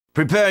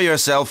Prepare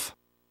yourself.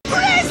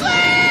 Persona!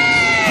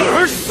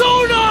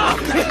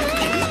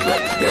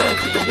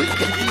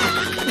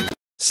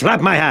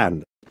 Slap my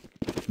hand!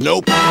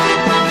 Nope.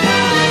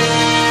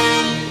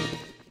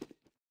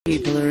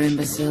 People are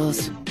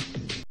imbeciles. Hey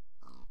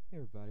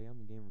everybody, I'm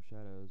the Gamer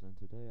Shadows, and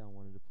today I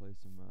wanted to play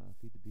some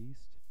Feed the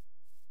Beast.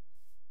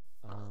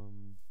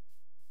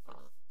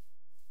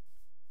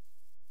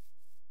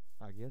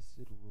 I guess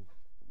it'll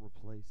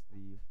replace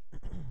the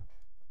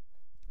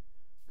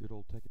good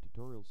old Tekka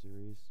tutorial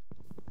series.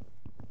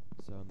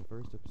 So in the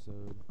first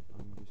episode,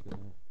 I'm just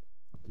gonna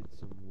get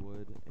some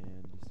wood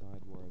and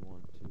decide where I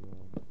want to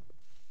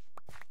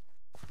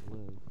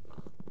live.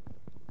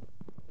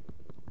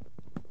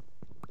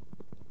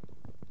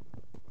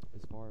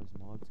 As far as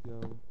mods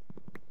go,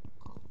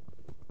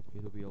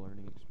 it'll be a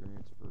learning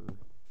experience for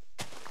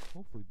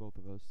hopefully both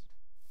of us.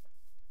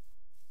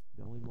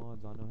 The only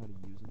mods I know how to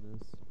use in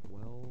this,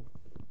 well,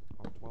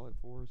 are Twilight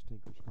Forest,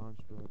 Tinker's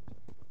Construct,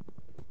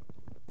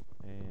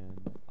 and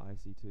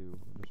IC2,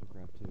 Industrial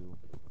Craft 2.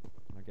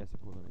 And I guess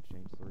Equivalent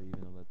Exchange 3,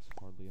 even though that's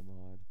hardly a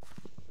mod.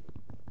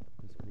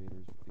 This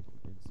creator's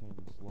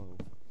insanely slow.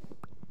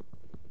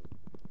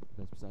 But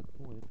that's beside the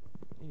point.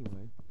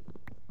 Anyway.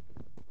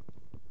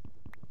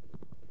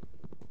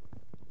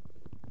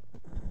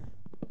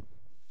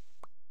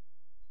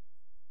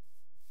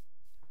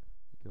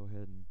 Go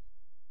ahead and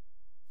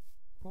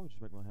probably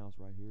just make my house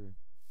right here.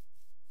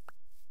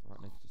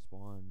 Right next to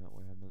spawn, that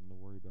way I have nothing to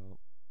worry about.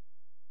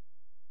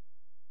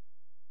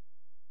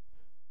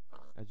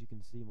 As you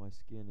can see, my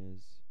skin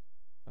is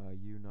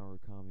Yu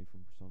Narukami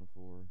from Persona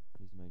 4.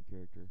 He's the main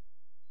character.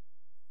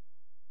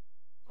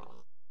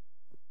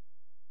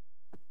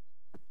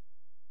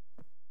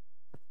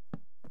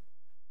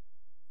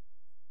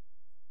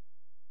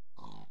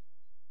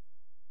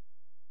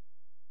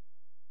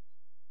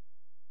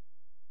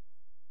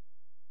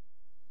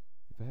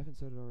 If I haven't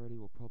said it already,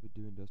 we'll probably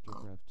do Industrial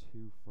Craft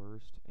 2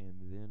 first, and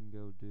then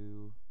go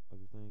do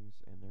other things.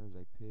 And there's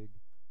a pig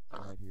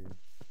right here.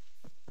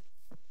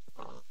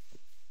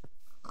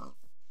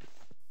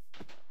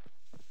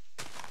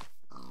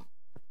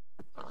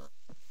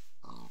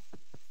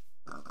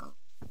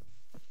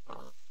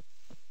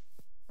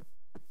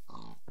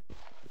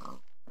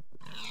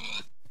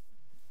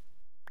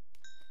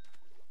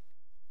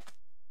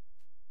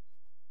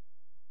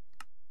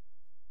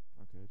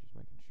 Okay, just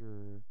making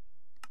sure.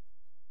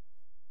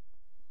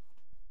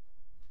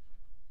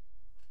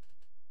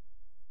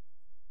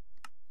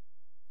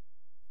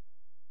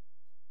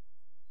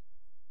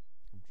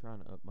 I'm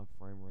trying to up my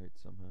frame rate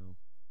somehow.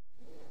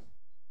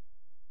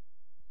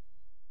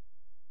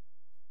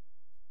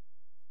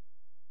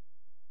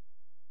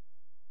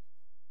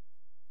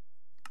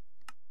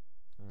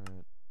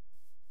 Alright.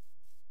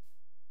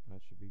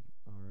 That should be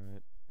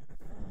alright.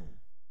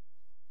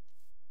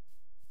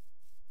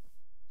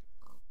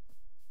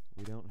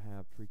 We don't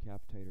have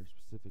Treecapitator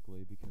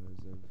specifically because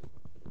of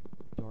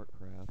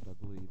Darkcraft, I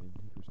believe, in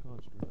Tinker's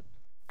Construct.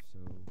 So,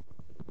 we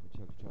just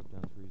have to chop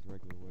down trees the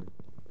regular way.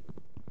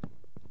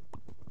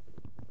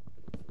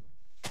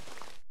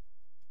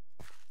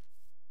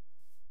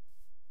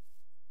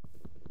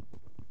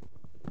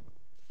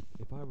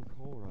 If I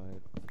recall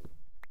right,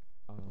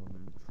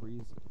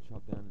 trees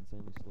chop down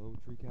insanely slow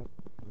with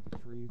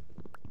tree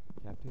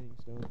captating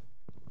stuff.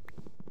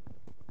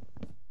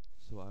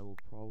 So I will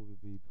probably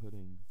be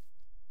putting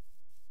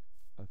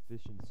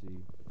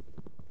efficiency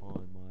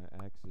on my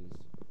axes,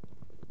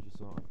 just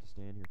so I don't have to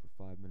stand here for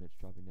 5 minutes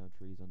chopping down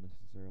trees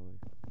unnecessarily.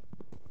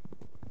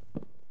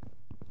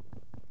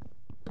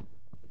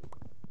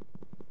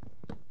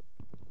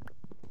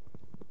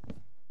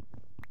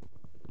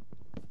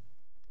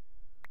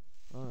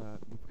 Alright,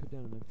 we've cut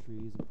down enough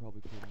trees and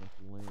probably cleared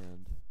enough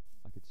land.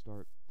 I could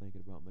start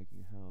thinking about making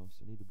a house.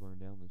 I need to burn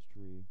down this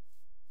tree.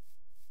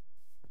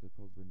 They'd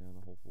probably burn down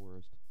the whole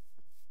forest.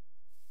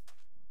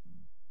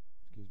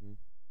 Excuse me.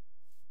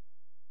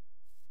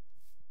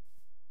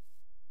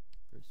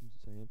 There's some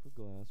sand for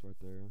glass right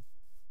there.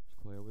 There's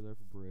clay over there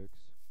for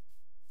bricks.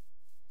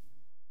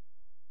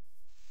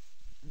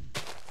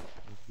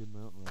 There's a good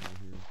mountain right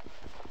over here.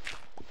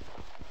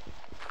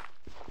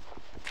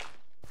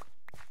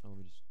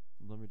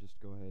 Let me just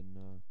go ahead and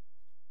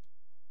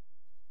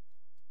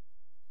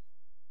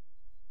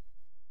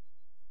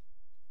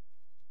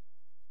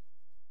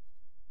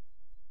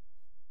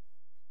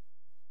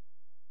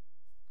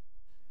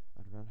I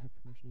do not have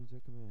permission to use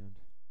that command.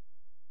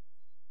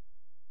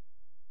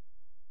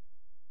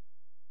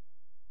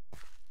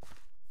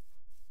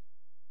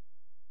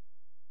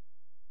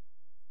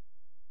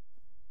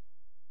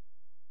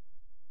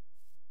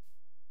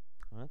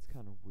 Well, that's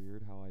kind of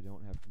weird how I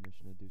don't have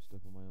permission to do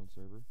stuff on my own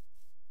server.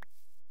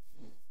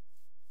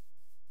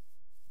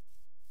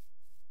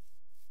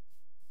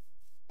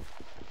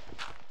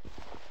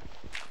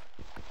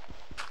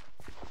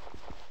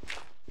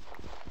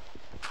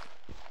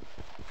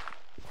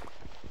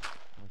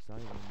 It's not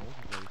even a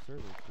multiplayer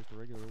server, it's just a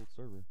regular old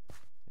server,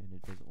 and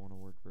it doesn't want to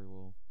work very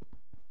well.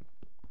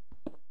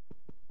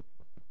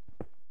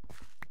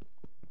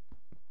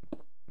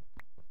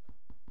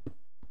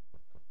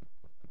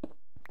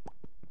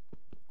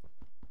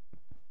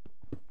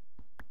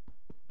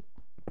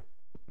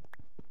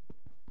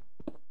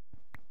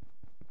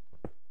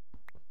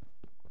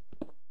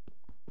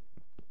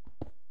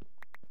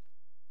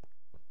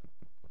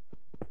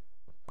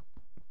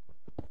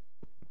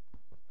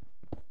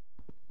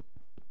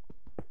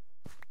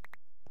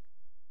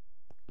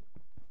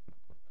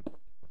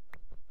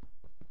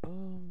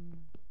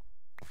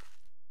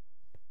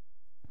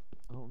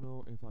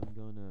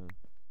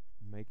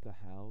 the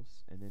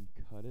house and then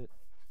cut it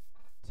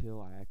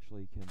till I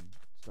actually can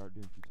start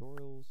doing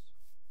tutorials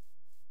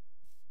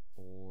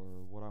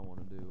or what I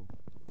want to do.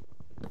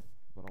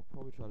 But I'll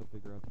probably try to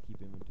figure out to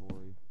keep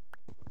inventory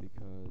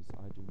because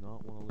I do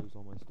not want to lose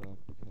all my stuff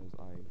because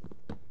I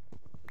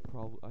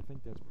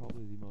think that's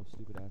probably the most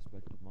stupid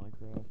aspect of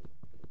Minecraft,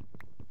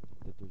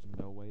 that there's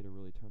no way to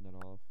really turn that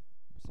off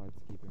besides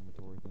the keep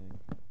inventory thing.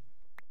 So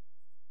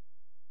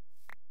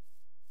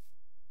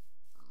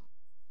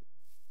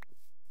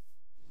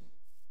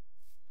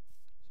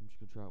I'm just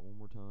gonna try it one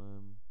more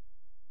time.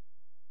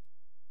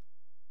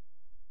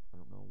 I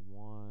don't know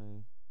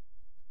why.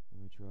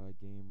 Let me try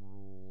game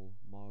rule,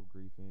 mob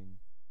griefing.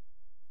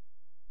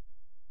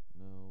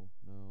 No,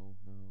 no,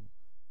 no.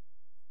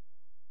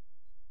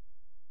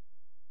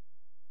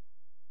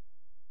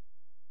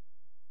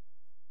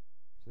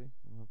 See? I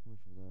don't have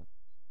permission for that.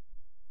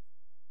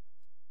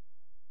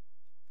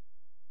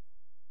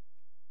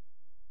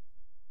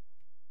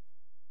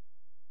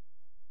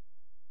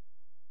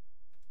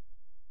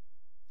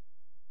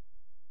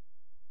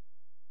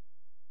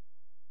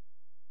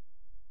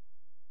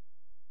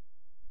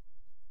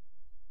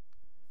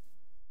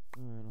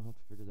 Alright, I'll have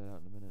to figure that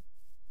out in a minute.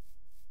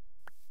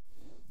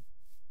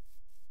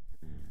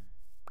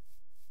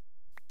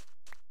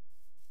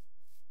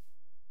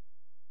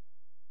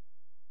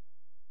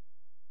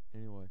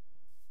 Anyway,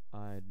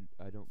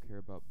 I don't care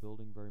about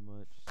building very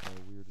much, so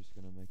we're just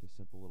gonna make a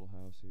simple little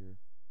house here,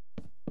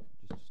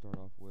 just to start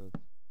off with.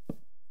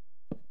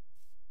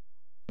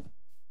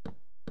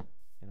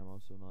 And I'm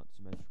also not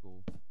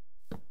symmetrical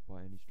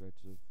by any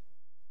stretch of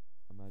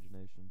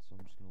imagination, so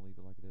I'm just gonna leave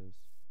it like it is.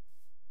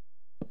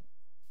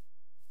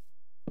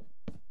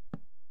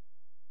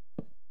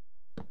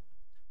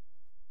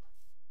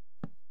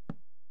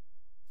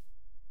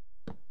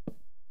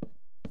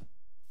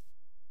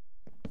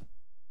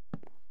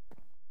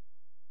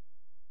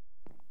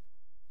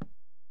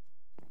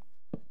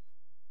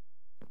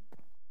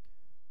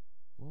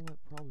 Well,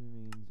 that probably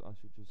means I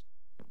should just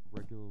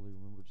regularly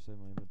remember to save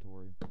my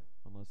inventory,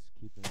 unless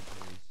keep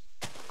inventory is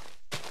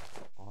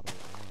auto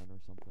on or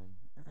something.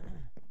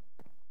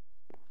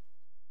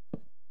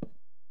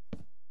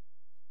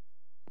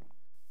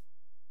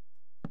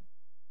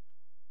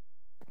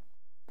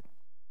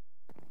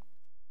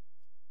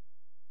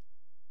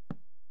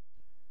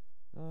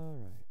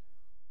 Alright.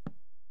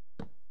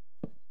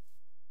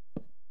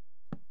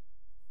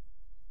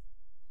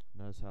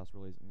 Now this house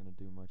really isn't going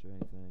to do much of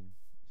anything,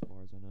 as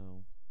far as I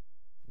know,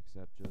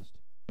 except just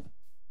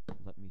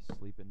let me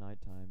sleep at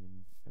nighttime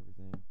and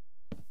everything.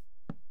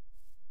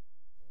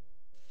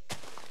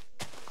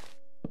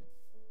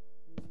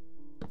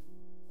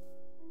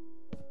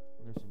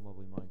 There's some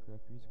lovely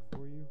Minecraft music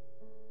for you.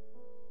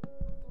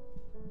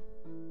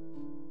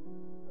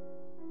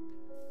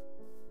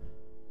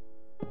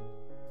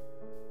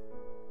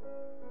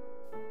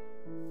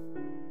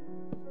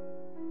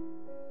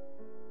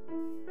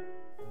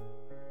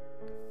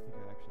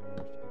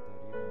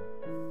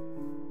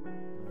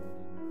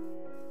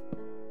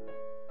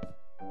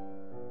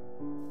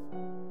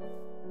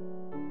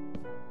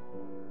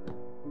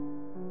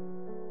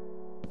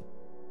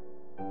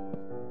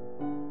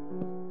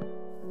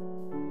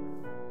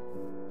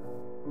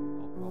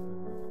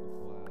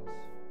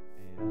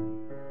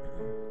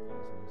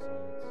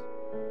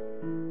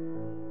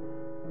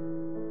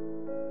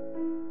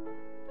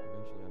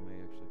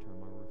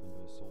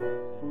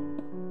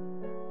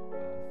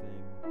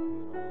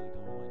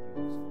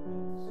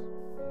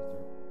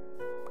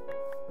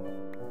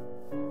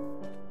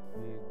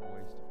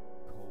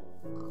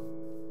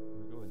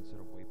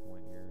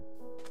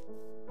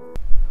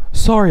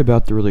 Sorry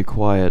about the really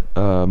quiet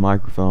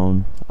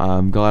microphone.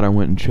 I'm glad I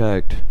went and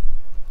checked.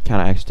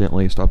 Kinda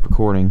accidentally stopped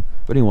recording.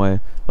 But anyway,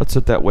 let's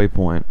set that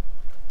waypoint.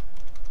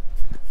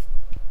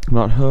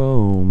 Not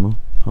home.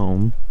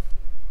 Home.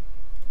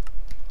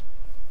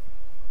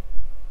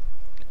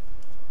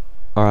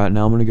 Alright,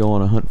 now I'm gonna go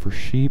on a hunt for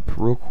sheep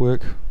real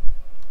quick.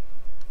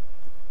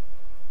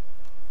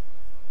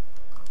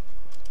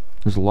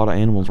 There's a lot of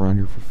animals around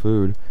here for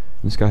food.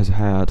 This guy's a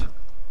hat,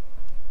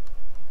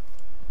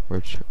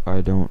 which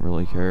I don't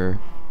really care.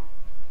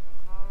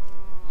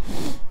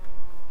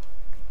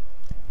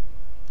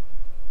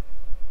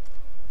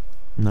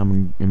 Now,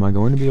 am I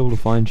going to be able to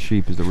find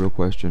sheep is the real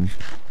question.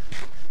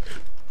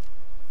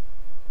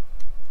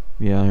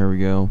 Yeah, here we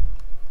go.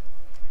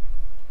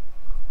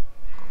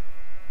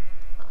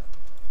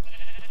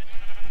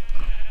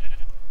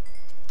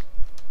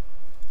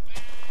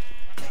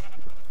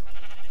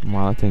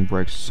 Wow, that thing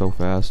breaks so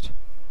fast.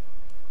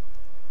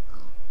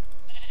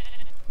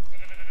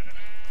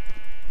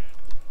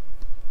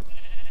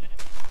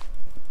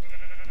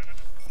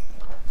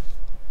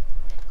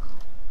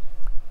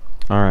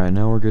 Alright,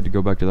 now we're good to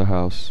go back to the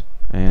house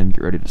and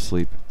get ready to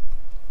sleep.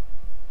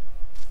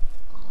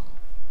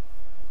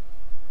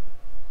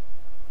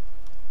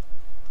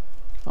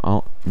 I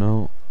don't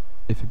know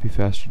if it'd be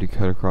faster to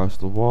cut across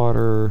the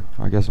water.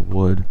 I guess it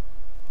would.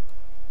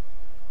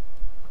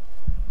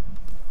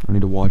 I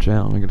need to watch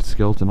out. I got a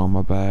skeleton on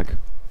my back.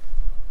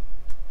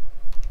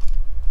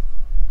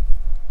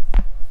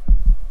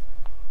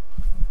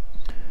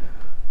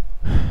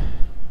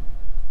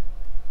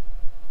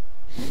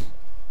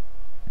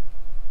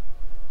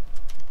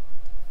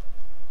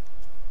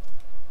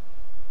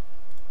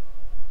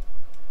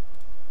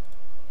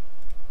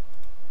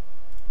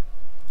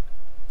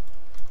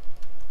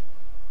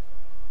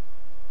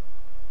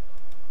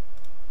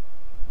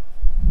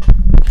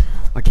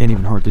 I can't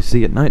even hardly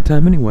see at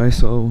nighttime anyway,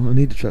 so I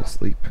need to try to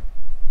sleep.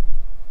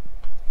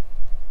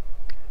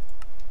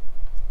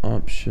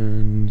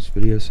 Options,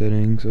 video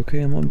settings.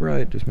 Okay, I'm on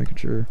bright, just making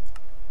sure.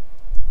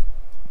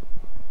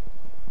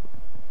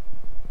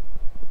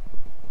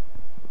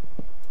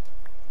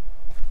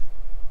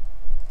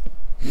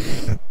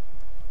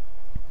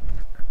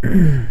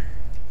 Alright,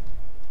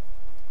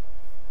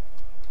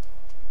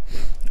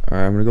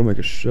 I'm gonna go make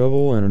a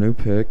shovel and a new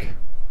pick.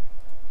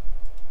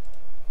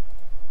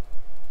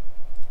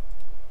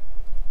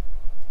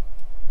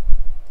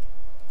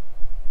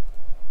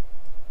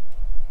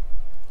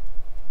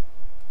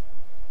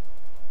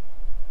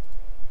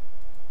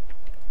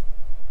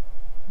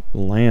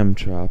 Lamb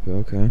chop,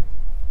 okay.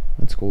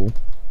 That's cool.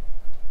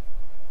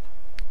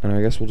 And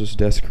I guess we'll just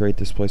desecrate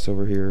this place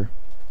over here.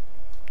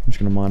 I'm just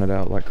gonna mine it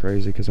out like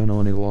crazy because I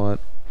know I need a lot.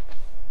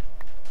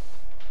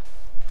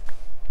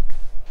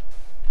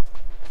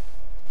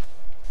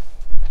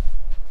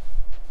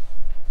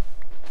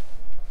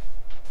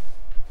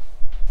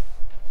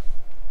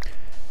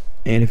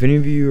 And if any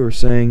of you are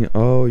saying,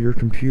 oh, your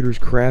computer's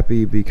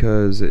crappy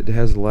because it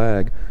has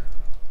lag,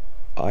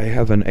 I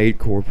have an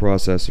 8-core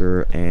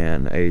processor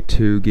and a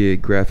 2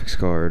 gig graphics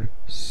card,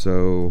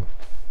 so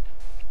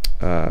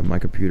my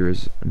computer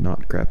is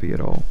not crappy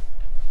at all.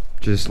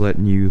 Just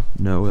letting you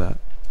know that.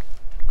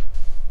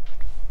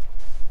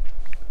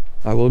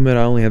 I will admit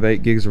I only have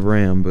 8 gigs of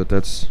RAM, but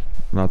that's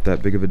not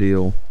that big of a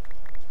deal,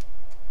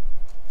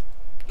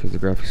 because the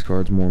graphics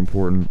card's more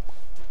important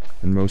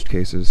in most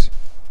cases.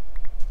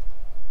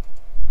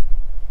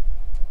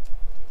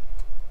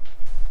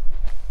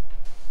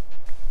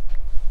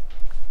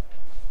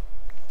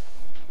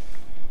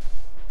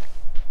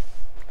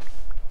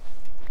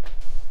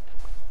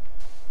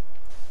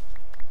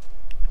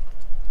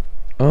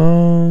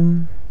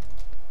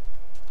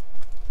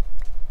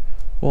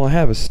 Well, I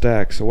have a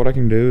stack, so what I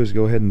can do is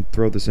go ahead and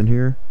throw this in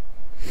here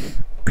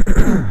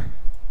to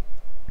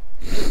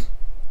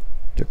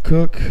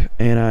cook,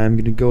 and I'm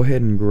going to go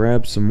ahead and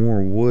grab some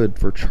more wood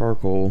for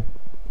charcoal.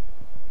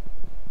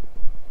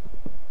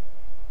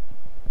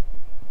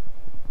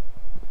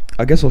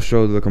 I guess I'll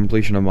show the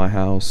completion of my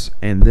house,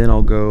 and then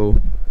I'll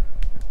go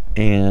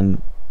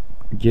and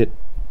get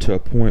to a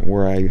point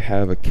where I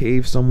have a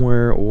cave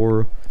somewhere,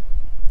 or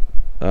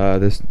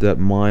that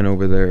mine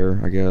over there,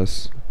 I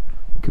guess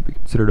could be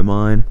considered a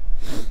mine.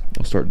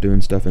 I'll start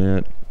doing stuff in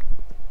it.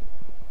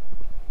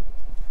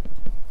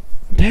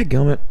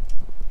 Dadgummit.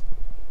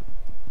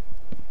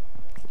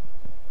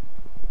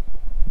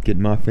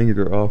 Getting my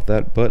finger off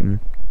that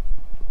button.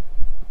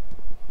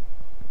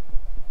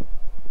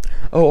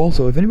 Oh,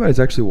 also, if anybody's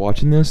actually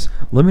watching this,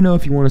 let me know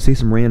if you want to see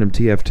some random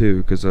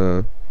TF2, because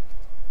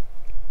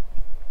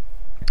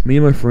me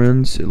and my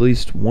friends, at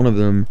least one of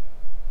them,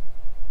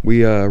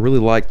 we really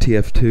like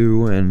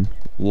TF2 and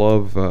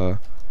love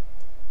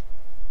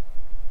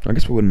I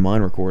guess we wouldn't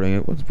mind recording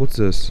it. What's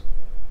this?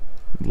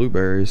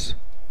 Blueberries.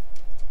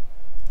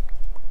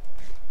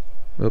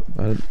 Oh,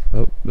 I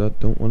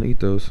don't want to eat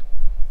those.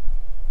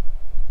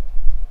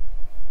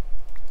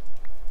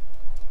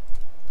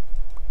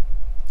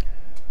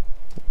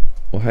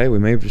 Well, hey, we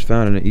may have just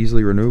found an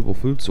easily renewable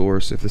food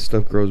source if this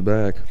stuff grows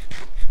back.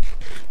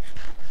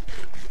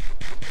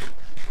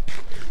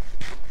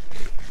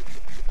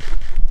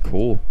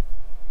 Cool.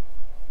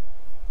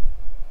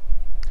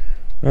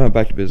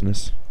 Back to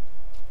business.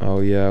 Oh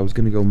yeah, I was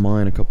gonna go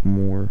mine a couple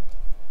more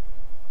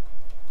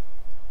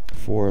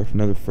for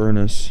another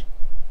furnace.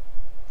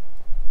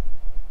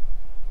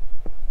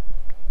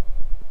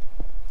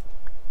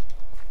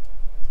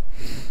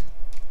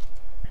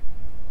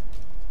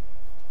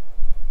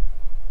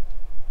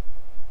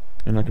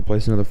 And I could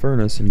place another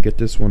furnace and get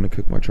this one to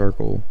cook my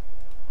charcoal.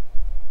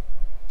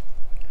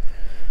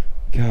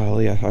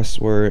 Golly, I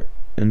swear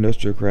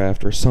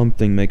Industrialcraft or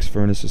something makes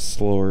furnaces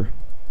slower.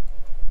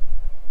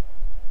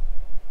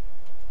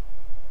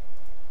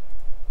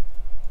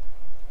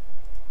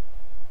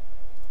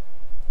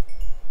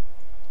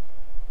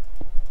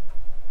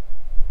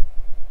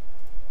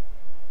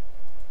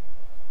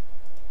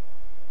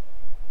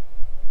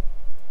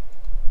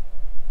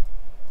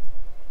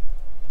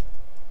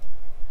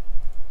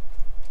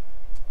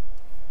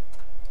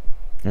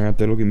 Alright,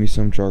 that'll give me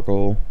some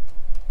charcoal.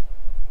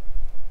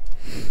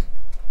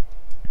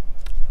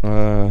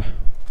 I'm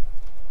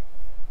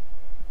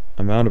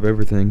out of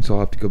everything, so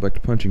I'll have to go back to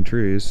punching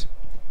trees.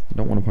 I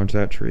don't want to punch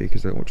that tree,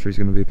 because that tree's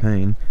going to be a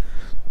pain.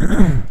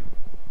 And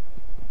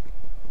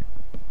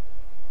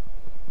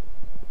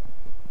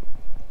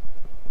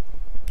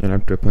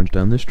after I punch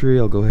down this tree,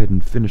 I'll go ahead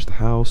and finish the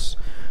house,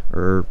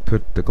 or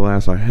put the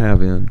glass I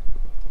have in.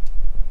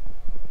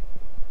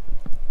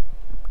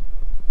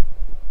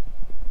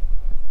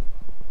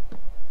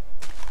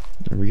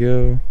 There we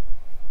go.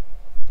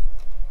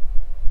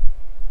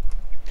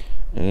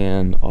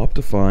 And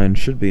Optifine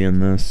should be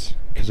in this,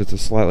 because it's a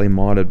slightly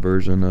modded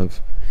version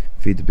of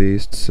Feed the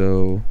Beast,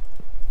 so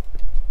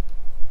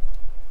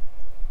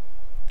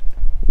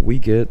we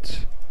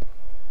get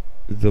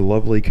the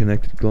lovely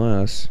connected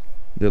glass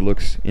that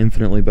looks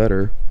infinitely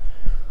better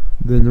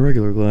than the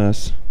regular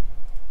glass.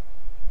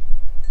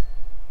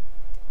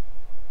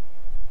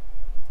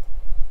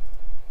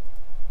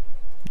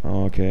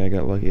 Okay, I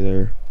got lucky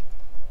there.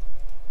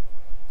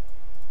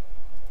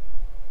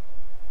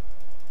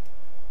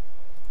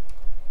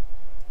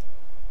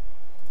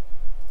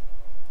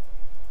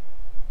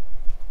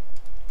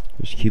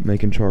 Just keep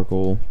making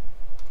charcoal.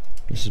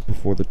 This is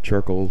before the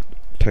charcoal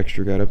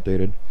texture got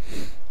updated.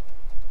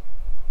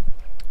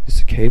 Is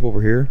a cave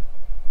over here?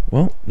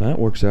 Well, that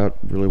works out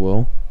really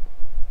well.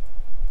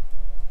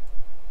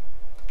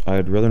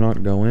 I'd rather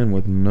not go in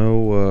with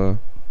no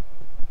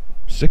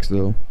sticks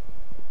though.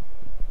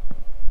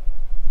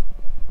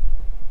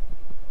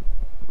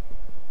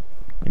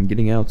 And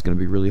getting out's gonna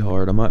be really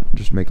hard. I might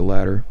just make a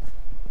ladder.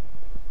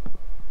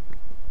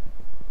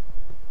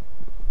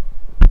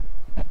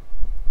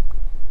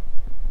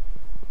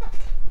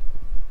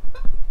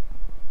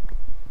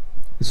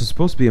 This is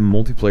supposed to be a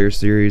multiplayer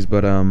series,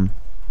 but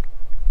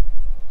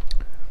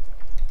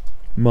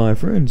my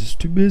friend's just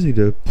too busy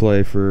to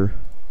play for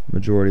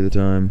majority of the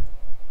time.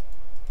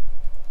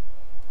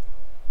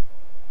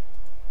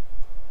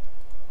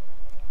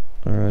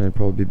 Alright, it'd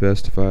probably be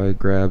best if I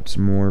grabbed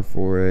some more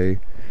for a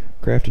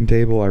crafting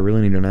table. I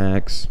really need an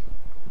axe.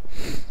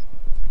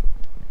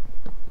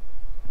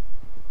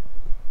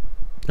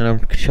 And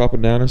I'm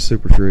chopping down a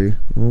super tree.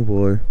 Oh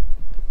boy.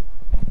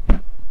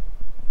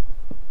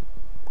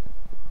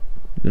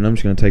 And I'm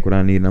just gonna take what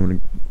I need and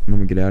I'm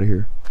gonna get out of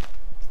here.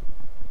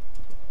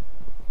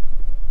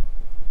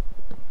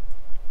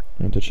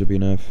 And that should be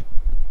enough.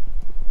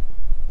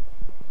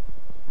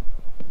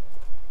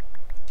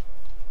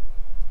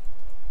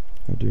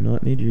 I do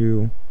not need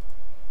you.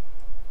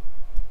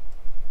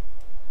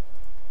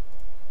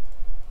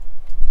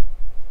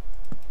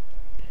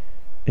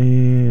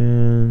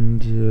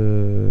 And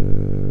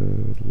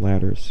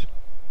ladders.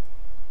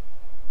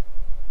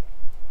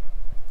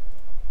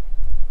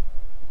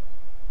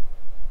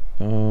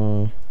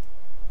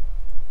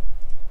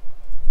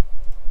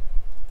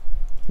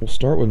 We'll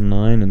start with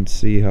 9 and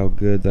see how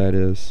good that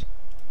is.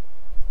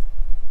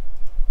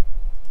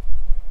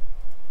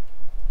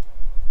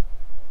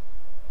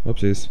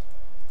 Whoopsies.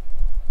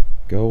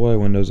 Go away,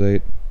 Windows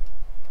 8.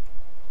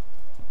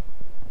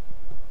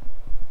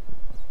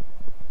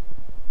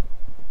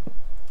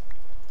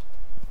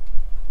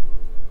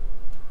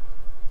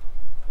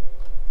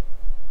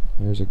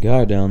 There's a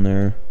guy down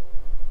there.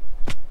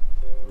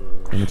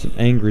 And it's an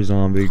angry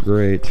zombie,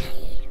 great.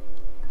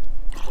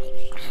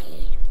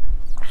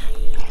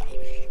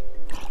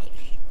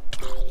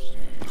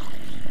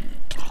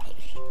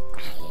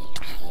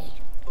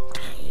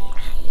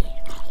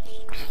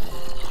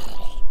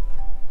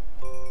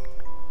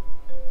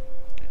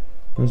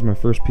 There's my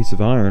first piece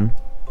of iron.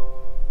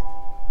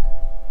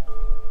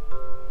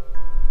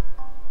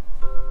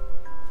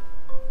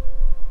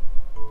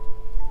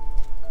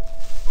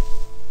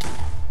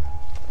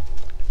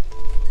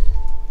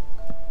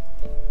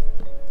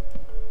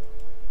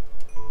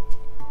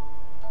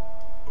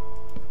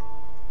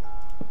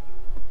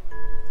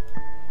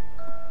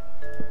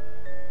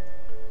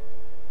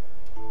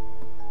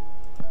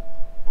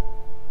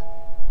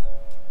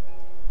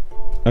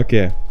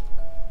 Okay.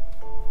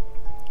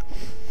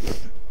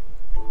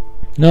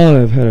 Now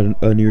that I've had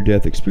a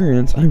near-death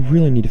experience, I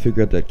really need to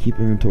figure out that keep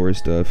inventory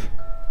stuff.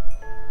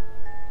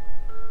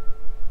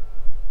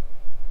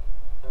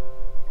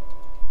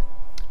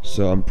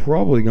 So I'm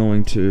probably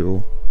going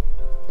to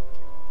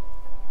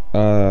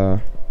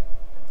go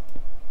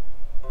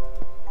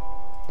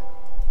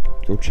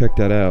check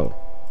that out.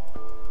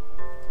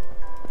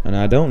 And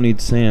I don't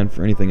need sand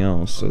for anything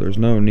else, so there's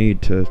no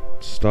need to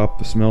stop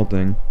the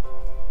smelting.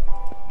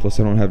 Plus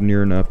I don't have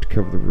near enough to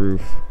cover the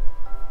roof.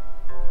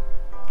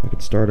 I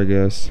could start, I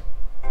guess.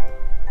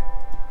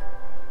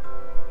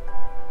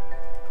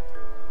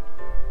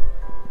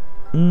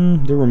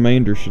 The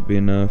remainder should be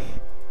enough.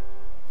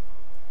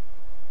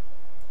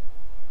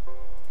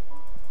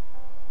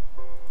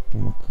 Oh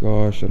my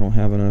gosh, I don't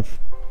have enough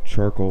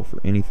charcoal for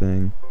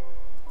anything.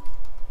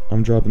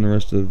 I'm dropping the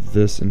rest of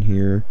this in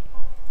here.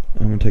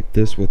 I'm gonna take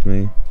this with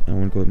me. I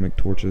want to go and make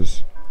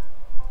torches.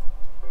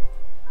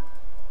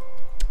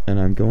 And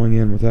I'm going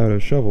in without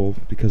a shovel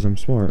because I'm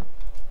smart.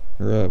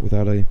 Or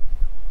without a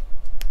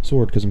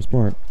sword because I'm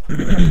smart.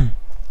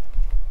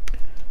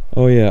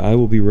 Oh yeah, I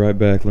will be right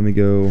back. Let me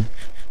go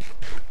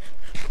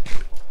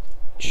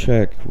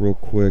check real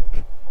quick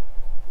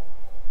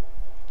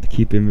the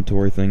keep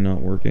inventory thing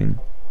not working.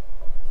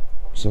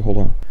 So hold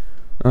on.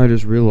 I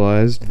just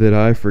realized that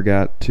I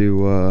forgot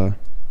to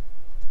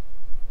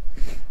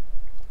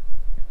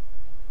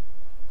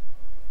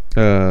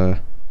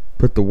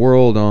put the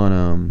world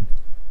on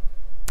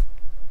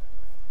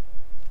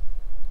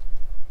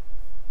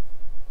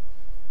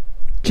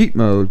cheat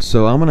mode,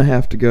 so I'm gonna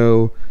have to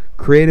go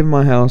creative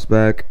my house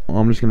back.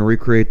 I'm just gonna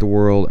recreate the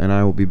world and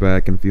I will be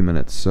back in a few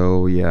minutes.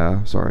 So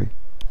yeah, sorry.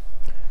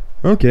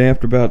 Okay,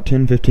 after about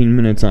 10-15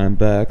 minutes I'm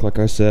back. Like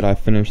I said, I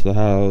finished the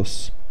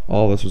house.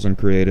 All this was in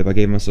creative. I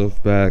gave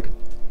myself back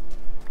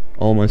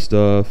all my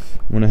stuff.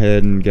 Went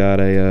ahead and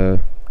got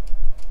a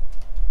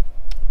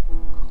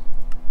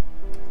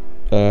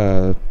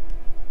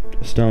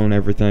stone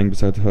everything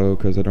besides the hoe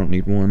because I don't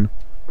need one.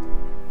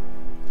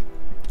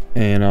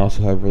 And I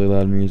also have really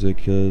loud music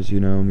because, you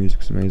know,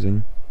 music's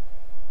amazing.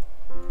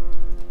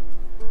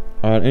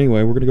 Alright,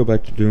 anyway, we're going to go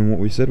back to doing what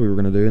we said we were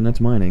going to do, and that's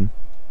mining.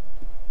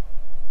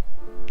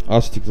 I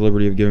also took the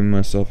liberty of giving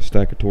myself a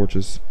stack of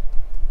torches.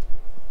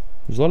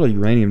 There's a lot of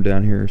uranium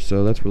down here,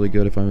 so that's really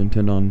good if I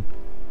intend on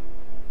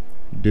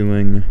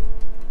doing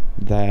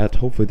that.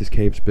 Hopefully this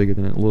cave's bigger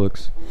than it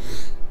looks.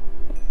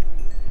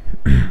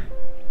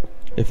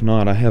 If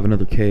not, I have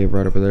another cave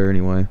right over there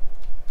anyway.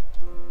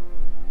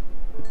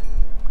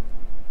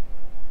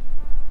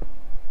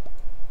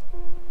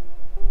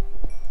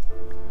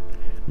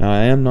 Now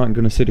I am not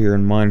going to sit here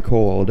and mine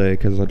coal all day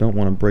because I don't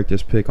want to break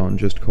this pick on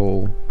just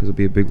coal because it'd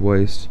be a big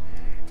waste.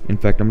 In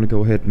fact, I'm going to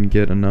go ahead and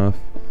get enough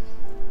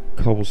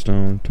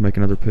cobblestone to make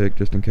another pick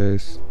just in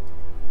case.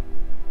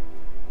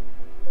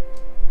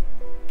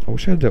 I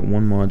wish I had that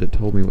one mod that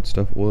told me what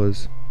stuff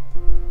was.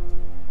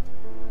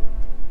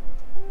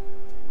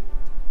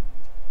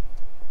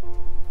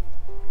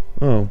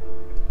 Oh.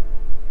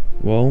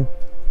 Well.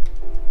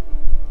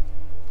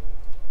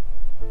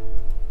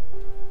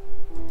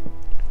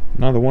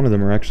 Neither one of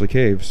them are actually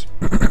caves.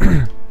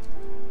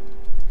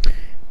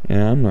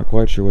 Yeah, I'm not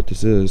quite sure what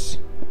this is.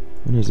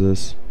 What is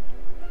this?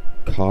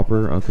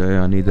 Copper? Okay,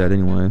 I need that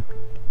anyway.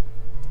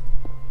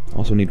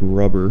 Also need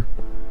rubber.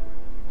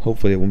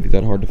 Hopefully it won't be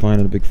that hard to find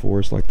in a big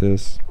forest like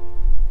this.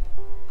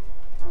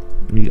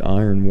 I need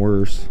iron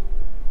worse.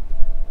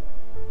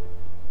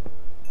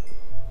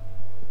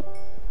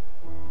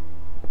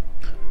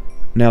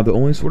 Now the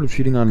only sort of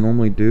cheating I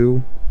normally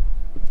do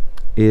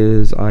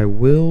is I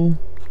will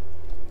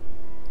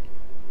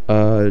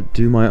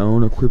do my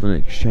own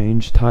equipment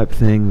exchange type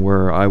thing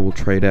where I will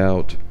trade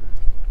out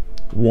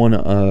one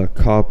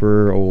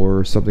copper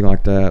or something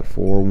like that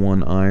for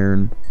one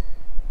iron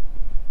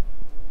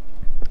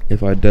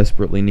if I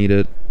desperately need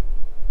it,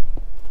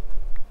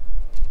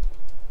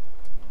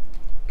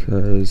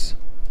 because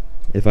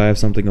if I have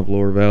something of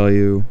lower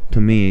value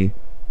to me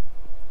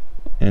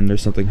and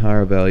there's something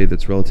higher value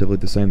that's relatively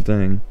the same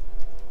thing,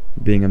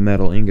 being a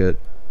metal ingot,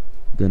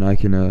 then I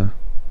can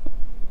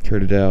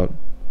trade it out.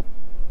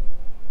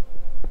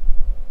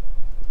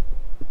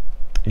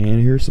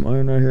 And here's some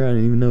iron right here I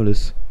didn't even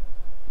notice.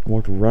 I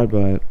walked right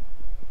by it.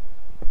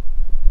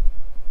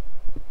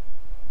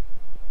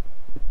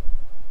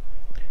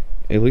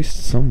 At least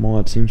some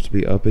mod seems to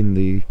be upping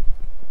the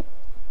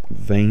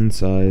vein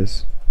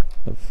size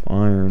of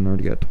iron. I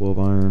already got 12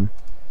 iron.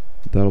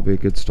 That'll be a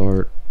good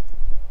start.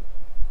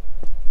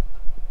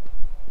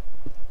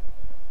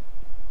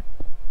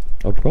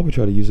 I'll probably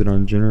try to use it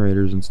on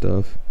generators and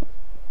stuff.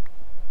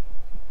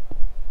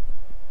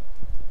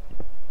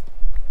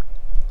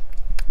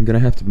 I'm gonna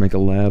have to make a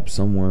lab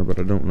somewhere, but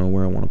I don't know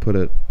where I want to put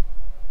it.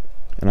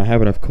 And I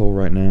have enough coal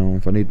right now.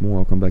 If I need more,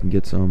 I'll come back and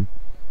get some.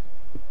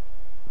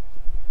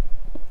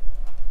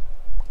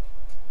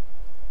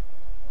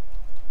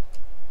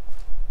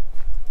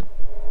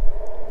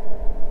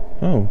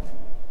 Oh,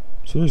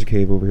 so there's a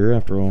cave over here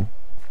after all.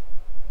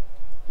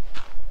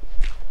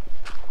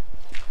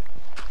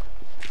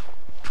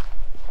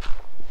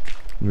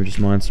 Let me just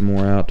mine some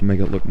more out to make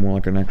it look more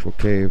like an actual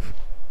cave.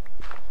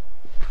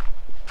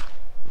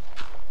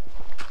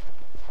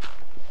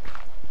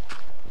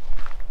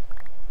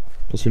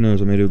 Plus, who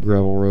knows, I may do a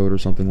gravel road or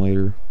something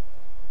later.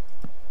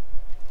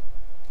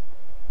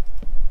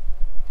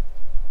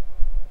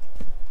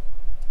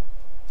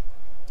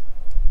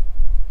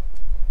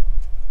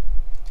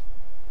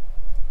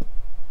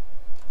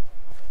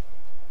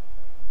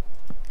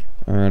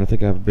 Alright, I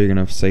think I have a big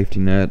enough safety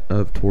net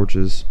of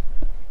torches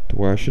to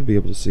where I should be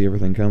able to see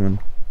everything coming.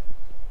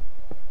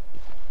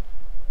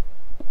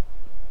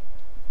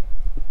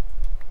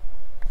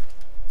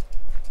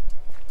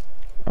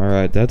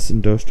 Alright, that's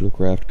industrial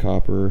craft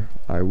copper.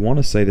 I want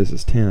to say this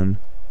is tin.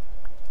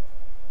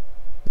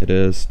 It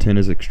is. Tin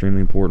is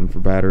extremely important for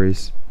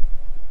batteries.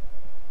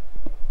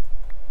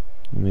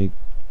 Let me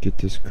get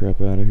this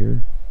crap out of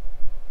here.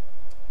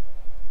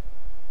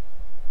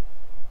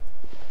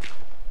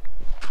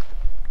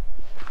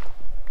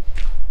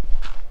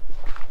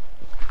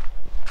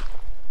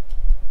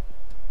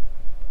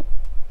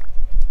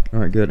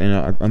 Alright, good.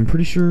 And I'm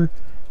pretty sure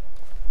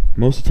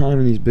most of the time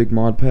in these big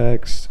mod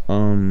packs,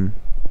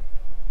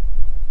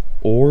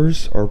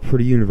 ores are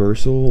pretty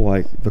universal.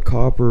 Like the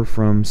copper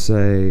from,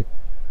 say,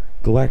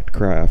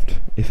 Galacticraft,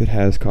 if it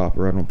has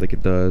copper, I don't think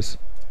it does,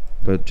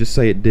 but just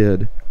say it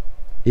did,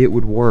 it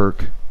would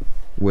work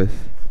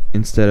with,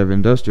 instead of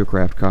industrial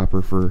craft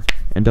copper, for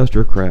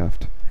industrial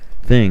craft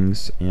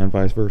things, and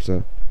vice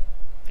versa.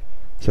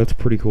 So that's a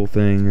pretty cool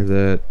thing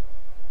that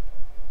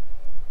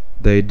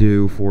they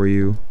do for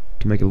you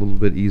to make it a little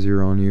bit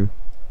easier on you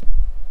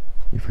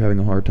if you're having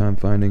a hard time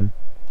finding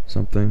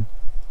something.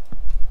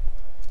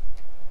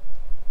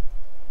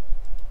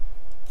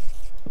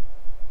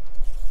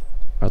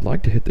 I'd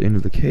like to hit the end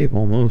of the cave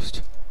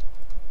almost.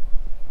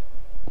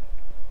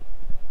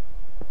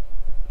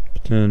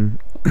 But then,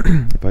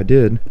 if I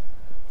did,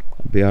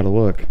 I'd be out of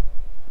luck.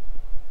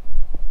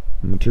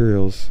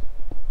 Materials.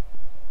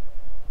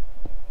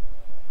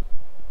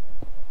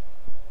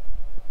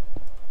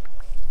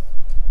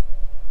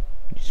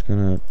 Just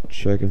gonna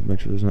check and make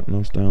sure there's nothing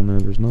else down there.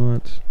 There's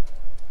not.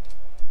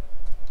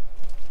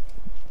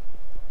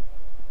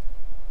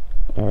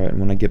 Alright, and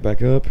when I get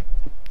back up,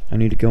 I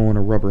need to go on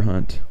a rubber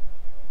hunt.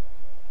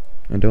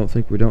 And don't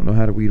think we don't know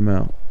how to weed them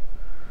out.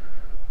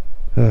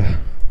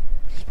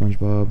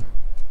 SpongeBob.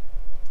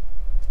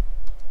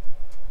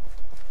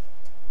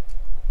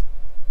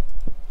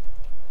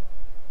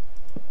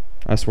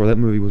 I swear that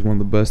movie was one of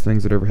the best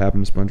things that ever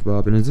happened to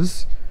SpongeBob. And is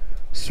this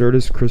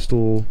Certus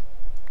Crystal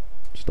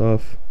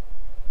stuff?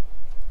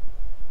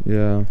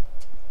 Yeah.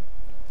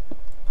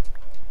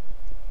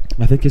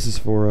 I think this is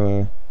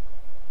for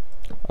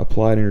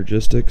Applied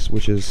Energistics,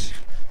 which is,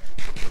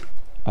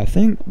 I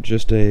think,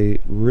 just a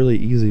really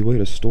easy way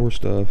to store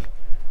stuff.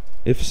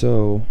 If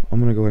so, I'm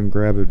gonna go ahead and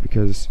grab it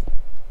because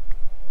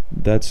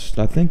I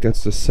think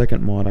that's the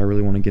second mod I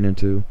really want to get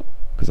into,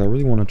 because I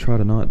really want to try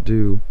to not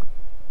do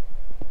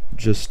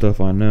just stuff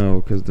I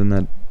know, because then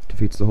that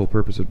defeats the whole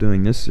purpose of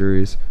doing this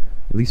series,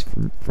 at least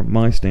from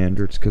my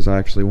standards, because I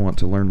actually want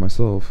to learn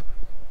myself.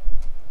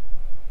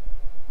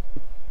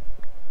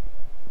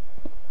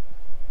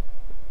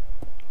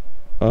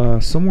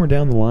 Somewhere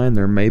down the line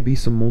there may be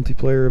some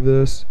multiplayer of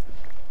this,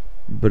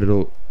 but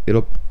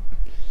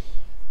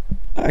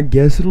I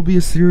guess it'll be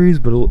a series,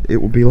 but it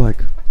will be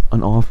like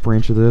an off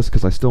branch of this,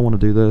 because I still want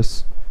to do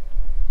this.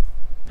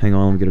 Hang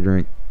on, let me get a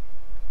drink.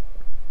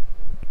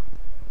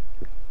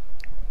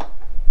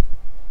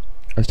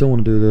 I still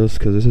want to do this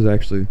because this is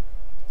actually,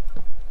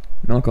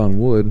 knock on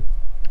wood,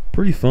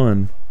 pretty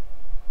fun.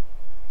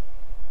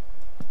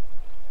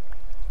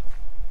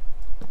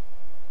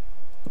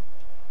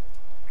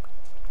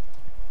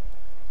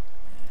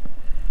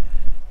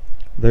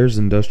 There's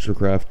Industrial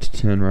Craft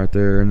 10 right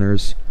there, and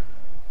there's,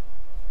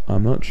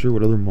 I'm not sure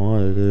what other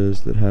mod it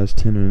is that has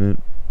 10 in it.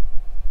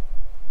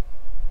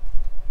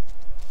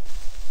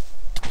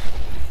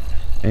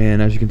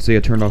 And as you can see,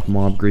 I turned off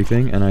mob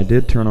griefing, and I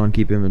did turn on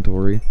keep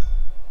inventory.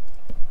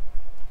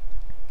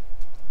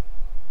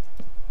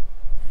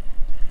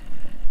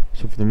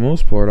 So for the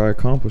most part, I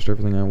accomplished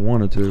everything I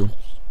wanted to.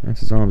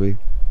 That's a zombie.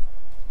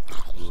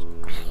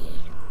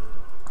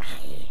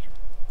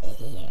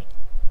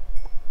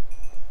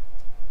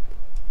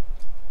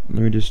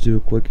 Let me just do a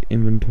quick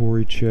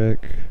inventory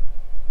check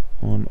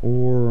on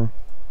ore.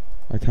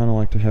 I kind of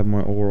like to have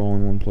my ore all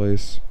in one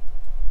place,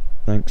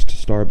 thanks to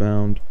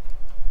Starbound.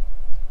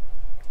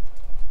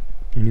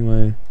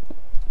 Anyway,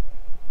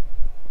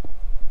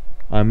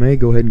 I may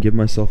go ahead and give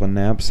myself a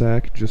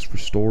knapsack just for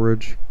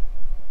storage.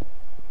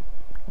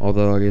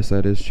 Although I guess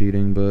that is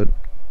cheating, but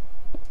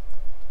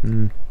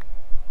I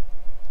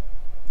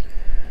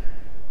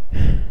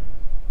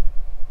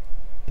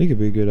think it'd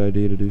be a good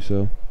idea to do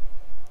so.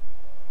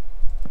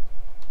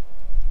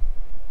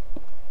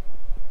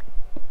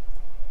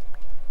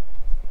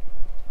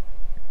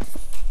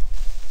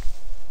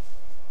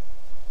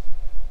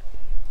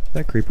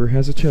 That creeper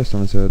has a chest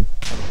on his head,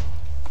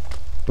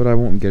 but I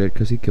won't get it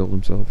because he killed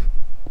himself.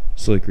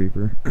 Silly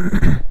creeper.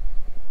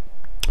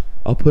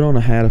 I'll put on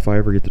a hat if I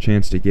ever get the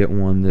chance to get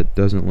one that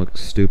doesn't look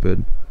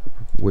stupid,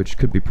 which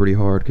could be pretty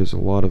hard because a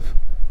lot of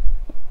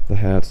the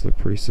hats look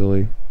pretty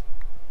silly.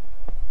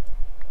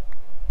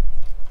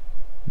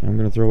 I'm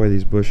gonna throw away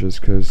these bushes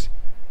because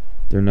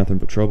they're nothing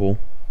but trouble.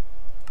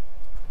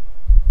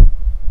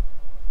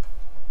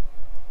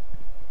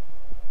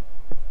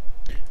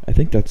 I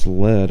think that's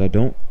lead.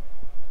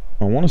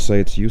 I want to say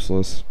it's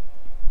useless.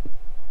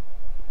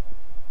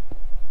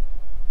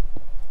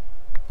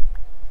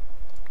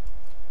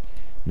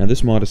 Now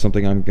this mod is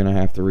something I'm going to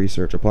have to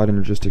research. Applied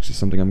Energistics is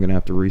something I'm going to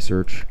have to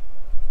research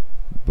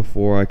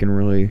before I can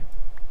really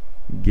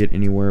get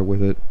anywhere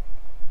with it.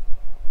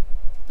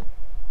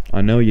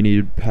 I know you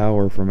need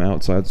power from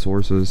outside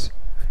sources.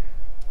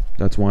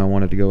 That's why I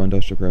wanted to go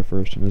Industrial Craft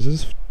first. And is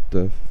this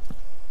the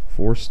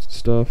forced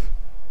stuff?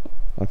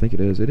 I think it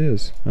is. It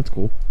is. That's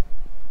cool.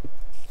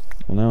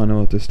 Well, now I know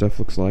what this stuff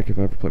looks like if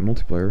I ever play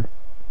multiplayer.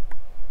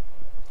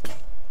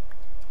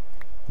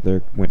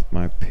 There went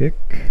my pick.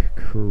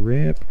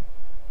 Crap.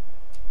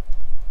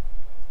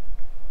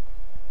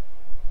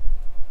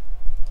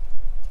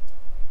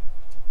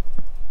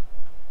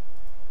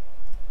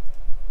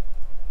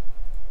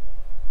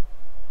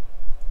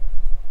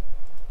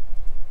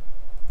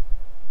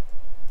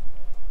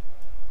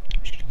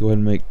 Just go ahead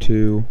and make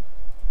 2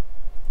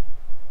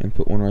 and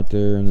put one right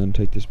there and then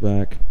take this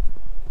back.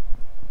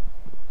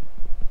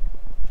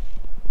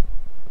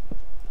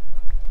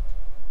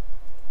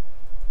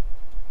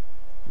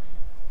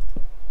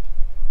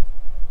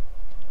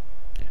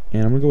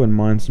 And I'm going to go ahead and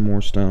mine some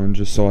more stone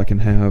just so I can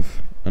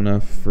have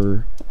enough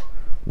for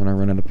when I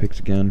run out of picks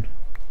again.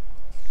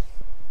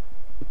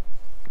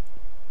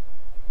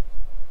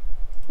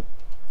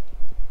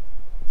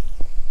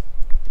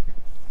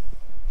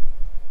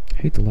 I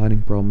hate the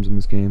lighting problems in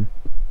this game.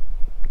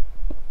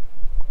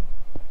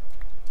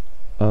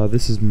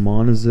 This is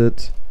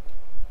Monazit.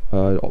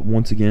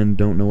 Once again,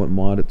 don't know what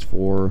mod it's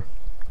for.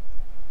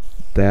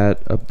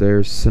 That up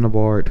there's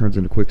Cinnabar. It turns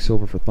into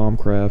Quicksilver for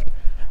Thaumcraft.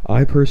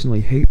 I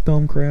personally hate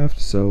Thaumcraft,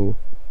 so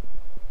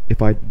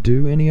if I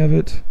do any of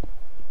it,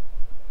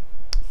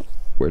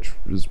 which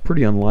is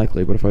pretty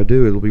unlikely, but if I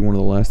do, it'll be one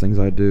of the last things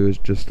I do, is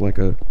just like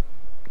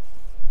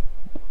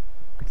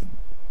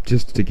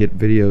just to get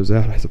videos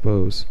out, I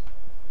suppose.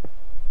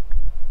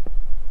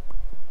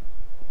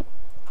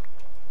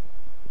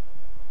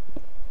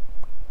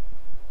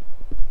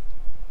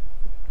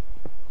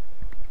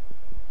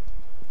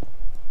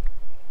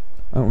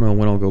 I don't know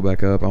when I'll go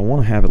back up. I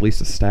want to have at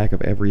least a stack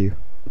of every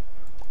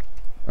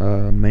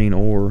main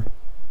ore.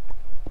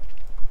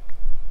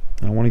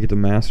 I want to get the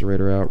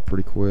macerator out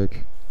pretty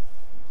quick.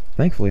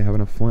 Thankfully I have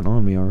enough flint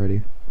on me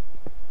already.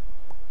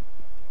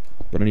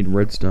 But I need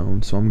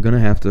redstone, so I'm gonna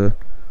have to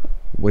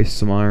waste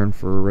some iron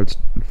for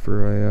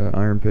a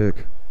iron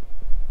pick.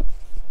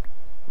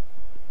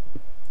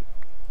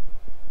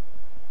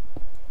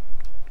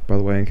 By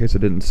the way, in case I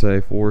didn't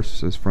say,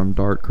 Force is from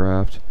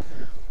Dartcraft.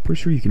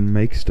 Pretty sure you can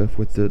make stuff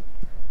with it.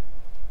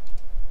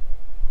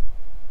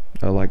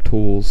 Like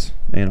tools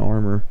and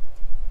armor.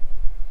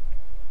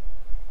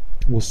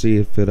 We'll see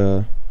if it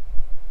there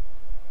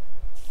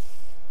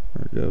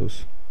it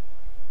goes.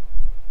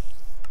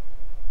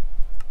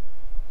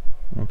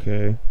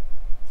 Okay.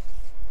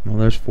 Well,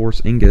 there's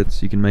Force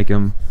ingots. You can make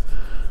them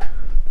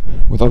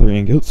with other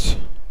ingots.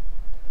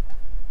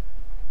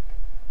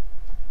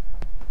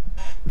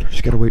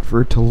 Just gotta wait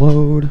for it to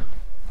load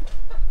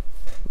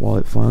while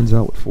it finds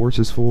out what Force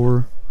is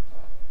for.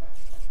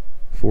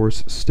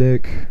 Force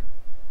stick,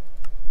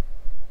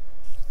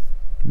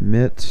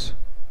 mitts,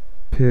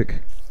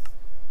 pick.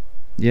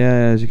 Yeah,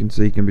 as you can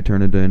see, it can be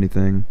turned into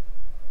anything.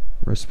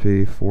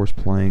 Recipe, Force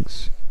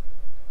planks.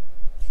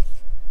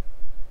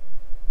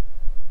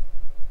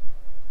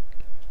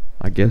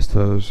 I guess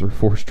those are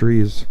Force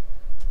trees,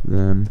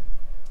 then.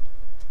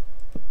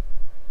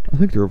 I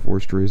think they're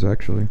Force trees,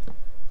 actually.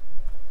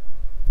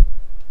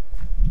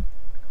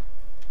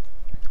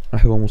 I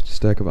have almost a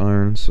stack of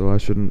iron, so I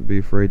shouldn't be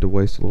afraid to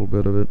waste a little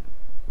bit of it.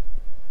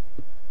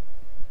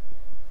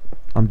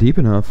 I'm deep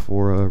enough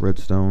for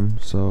redstone,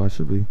 so I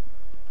should be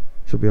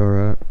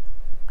alright.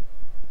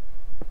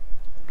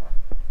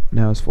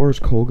 Now, as far as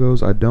coal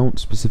goes, I don't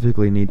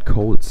specifically need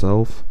coal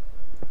itself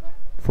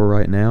for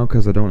right now,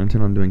 because I don't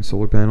intend on doing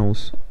solar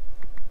panels.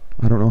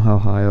 I don't know how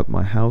high up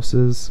my house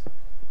is,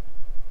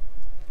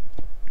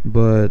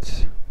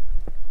 but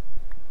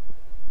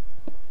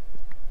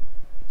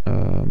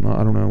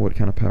I don't know what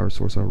kind of power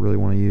source I really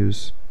want to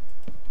use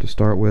to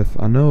start with.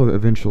 I know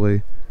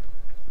eventually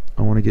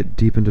I want to get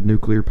deep into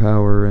nuclear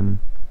power, and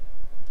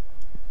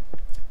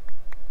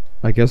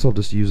I guess I'll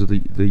just use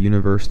the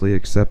universally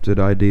accepted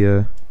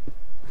idea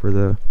for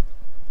the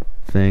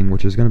thing,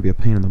 which is going to be a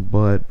pain in the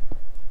butt.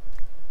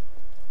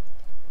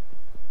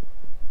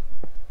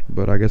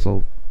 But I guess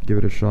I'll give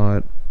it a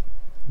shot.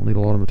 I'll need a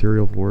lot of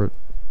material for it.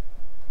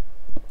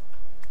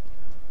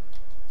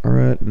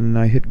 Alright, and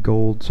I hit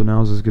gold, so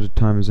now's as good a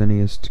time as any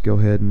is to go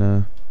ahead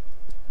and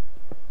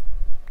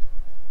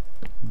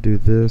do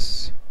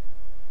this.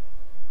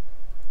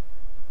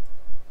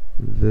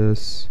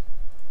 This.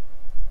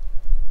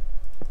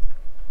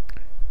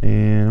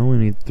 And I only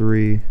need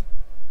 3.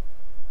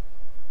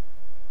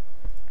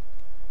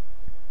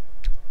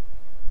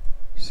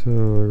 So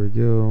there we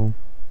go.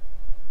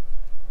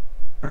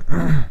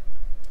 I'm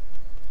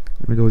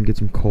gonna go ahead and get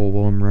some coal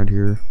while I'm right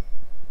here.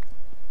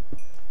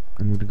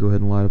 I'm going to go ahead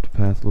and light up the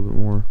path a little bit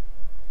more.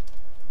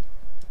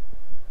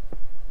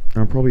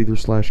 I'll probably either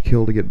slash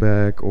kill to get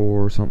back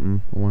or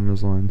something along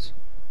those lines.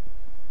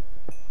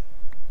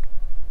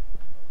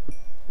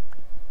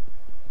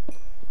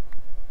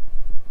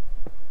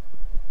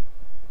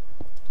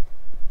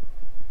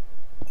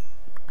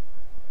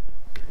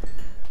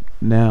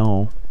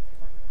 Now,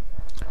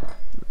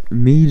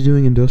 me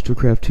doing Industrial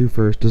Craft 2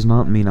 first does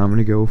not mean I'm going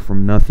to go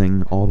from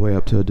nothing all the way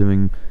up to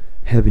doing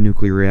heavy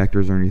nuclear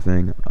reactors or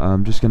anything.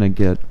 I'm just going to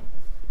get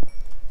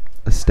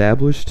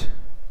established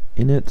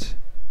in it,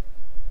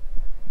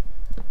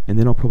 and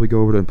then I'll probably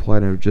go over to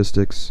Applied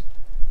Energistics,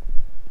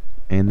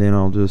 and then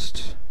I'll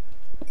just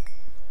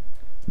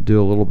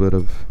do a little bit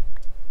of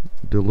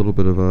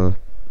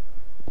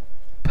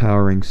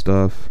powering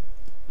stuff,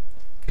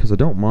 because I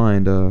don't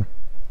mind oh,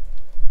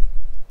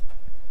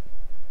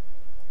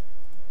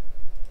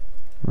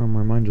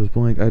 my mind just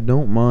blank. I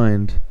don't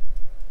mind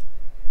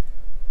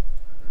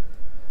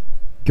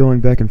going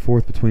back and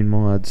forth between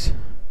mods,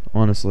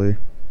 honestly.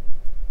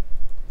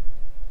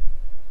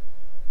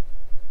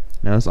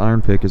 Now this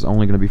iron pick is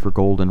only going to be for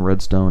gold and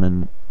redstone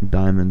and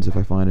diamonds if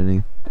I find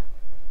any.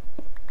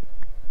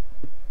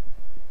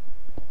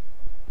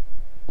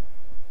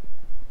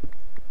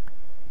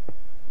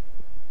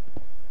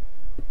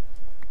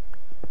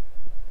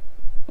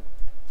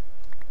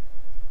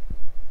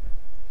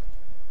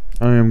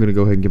 I am going to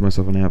go ahead and give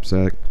myself a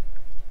knapsack.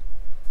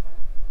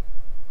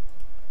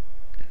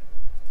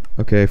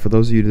 Okay, for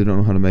those of you that don't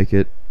know how to make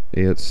it,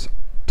 it's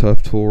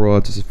tough tool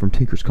rods. This is from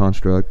Tinker's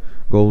Construct,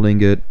 gold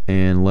ingot,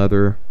 and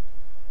leather.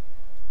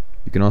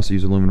 You can also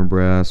use aluminum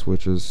brass,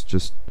 which is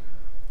just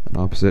an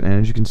opposite. And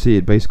as you can see,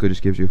 it basically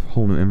just gives you a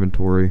whole new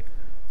inventory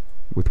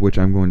with which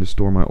I'm going to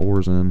store my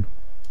ores in.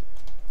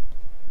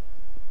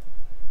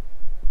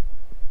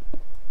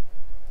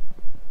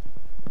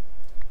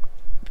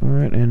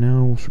 Alright, and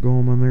now we'll go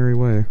on my merry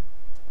way.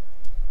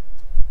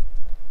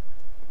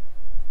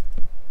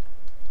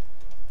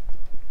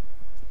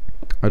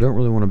 I don't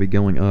really want to be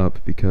going up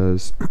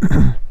because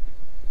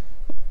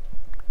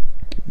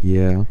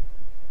yeah.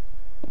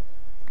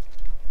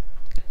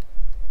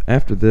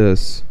 After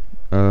this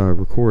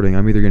recording,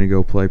 I'm either going to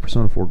go play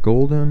Persona 4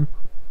 Golden,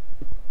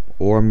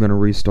 or I'm going to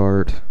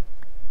restart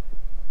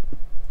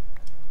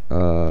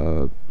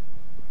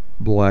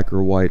Black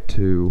or White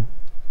 2.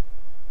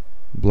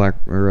 Black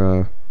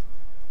or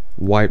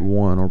White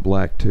 1 or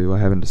Black 2. I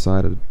haven't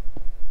decided.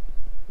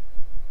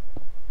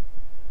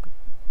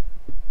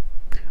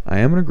 I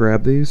am going to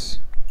grab these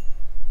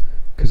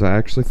because I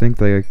actually think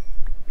they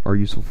are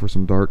useful for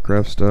some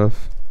Darkcraft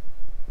stuff.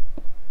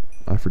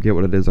 I forget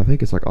what it is. I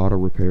think it's like auto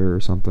repair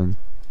or something.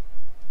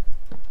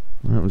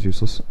 That was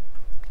useless.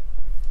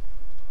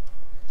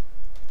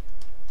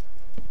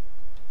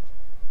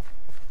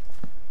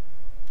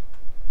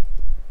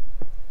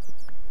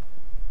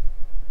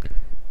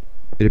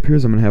 It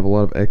appears I'm going to have a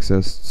lot of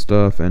excess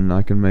stuff, and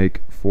I can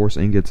make force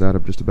ingots out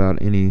of just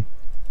about any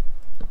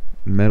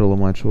metal of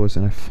my choice.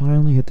 And I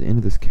finally hit the end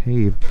of this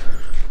cave.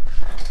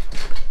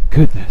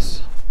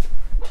 Goodness.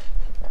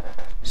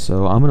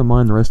 So I'm going to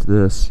mine the rest of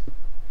this,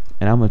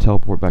 and I'm going to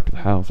teleport back to the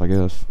house, I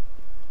guess.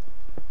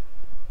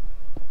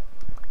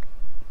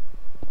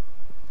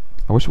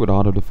 I wish it would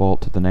auto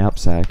default to the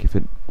knapsack if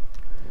it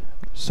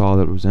saw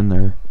that it was in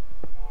there.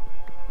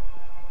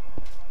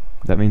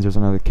 That means there's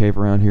another cave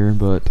around here,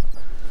 but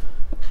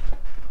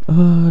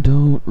I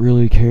don't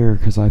really care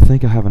because I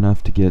think I have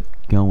enough to get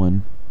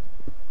going.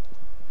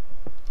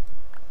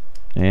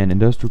 And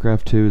Industrial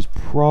Craft 2 is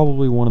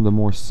probably one of the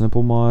more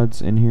simple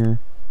mods in here.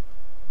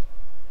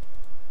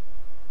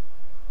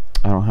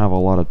 I don't have a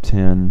lot of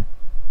tin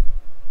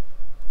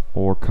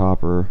or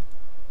copper,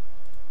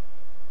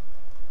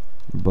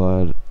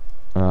 but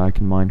I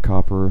can mine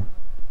copper.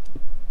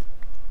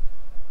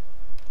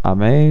 I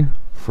may,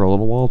 for a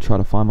little while, try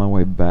to find my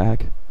way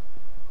back,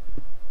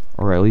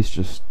 or at least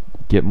just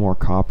get more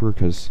copper,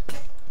 because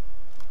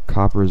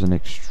copper is an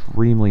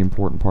extremely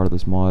important part of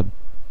this mod.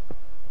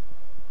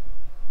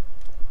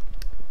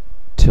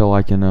 Till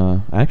I can,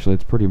 actually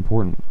it's pretty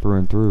important through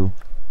and through,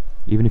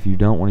 even if you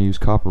don't want to use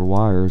copper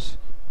wires.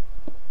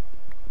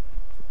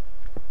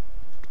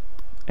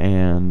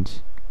 And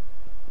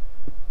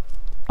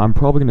I'm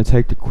probably going to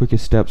take the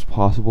quickest steps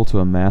possible to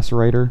a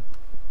macerator.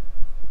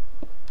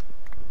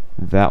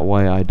 That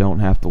way I don't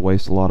have to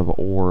waste a lot of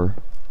ore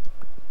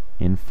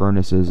in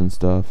furnaces and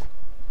stuff.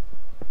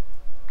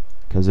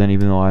 Because then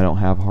even though I don't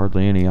have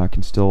hardly any, I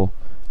can still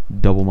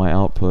double my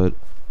output.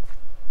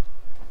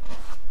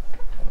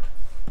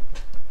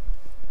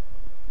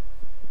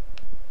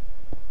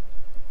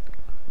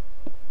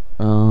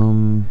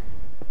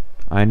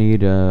 I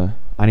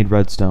need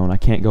redstone. I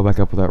can't go back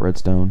up without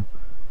redstone.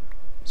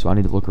 So I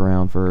need to look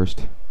around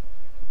first.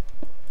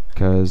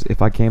 Because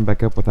if I came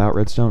back up without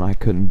redstone, I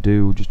couldn't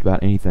do just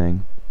about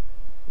anything.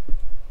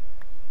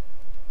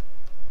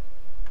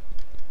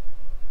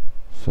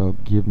 So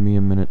give me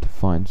a minute to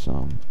find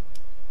some.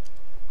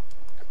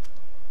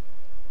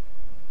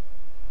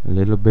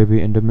 Little baby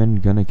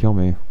Enderman gonna kill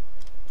me.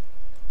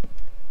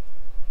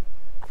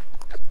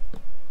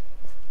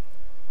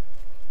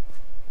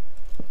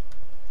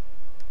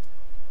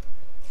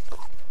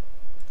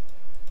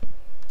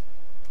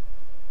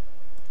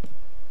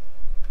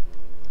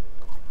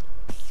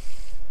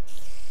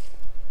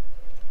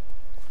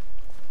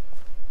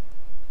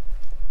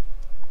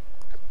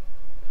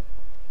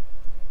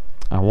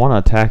 I want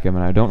to attack him,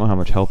 and I don't know how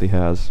much health he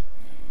has.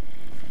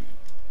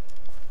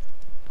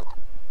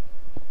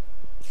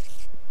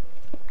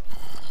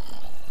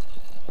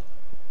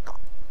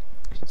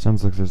 It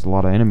sounds like there's a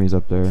lot of enemies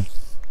up there.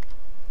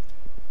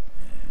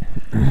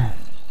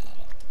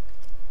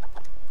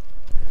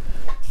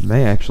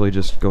 May actually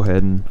just go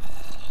ahead and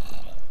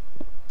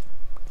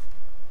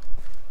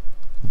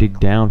dig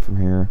down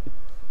from here.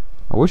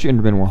 I wish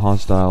Endermen were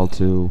hostile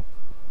to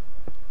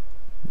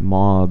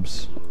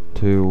mobs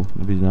too.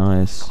 It'd be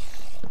nice.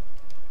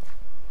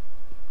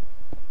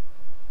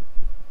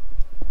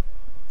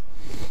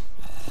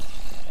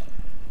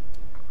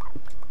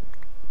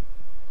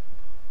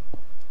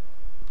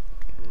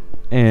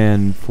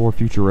 And for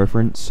future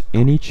reference,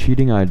 any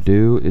cheating I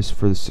do is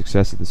for the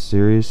success of the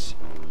series.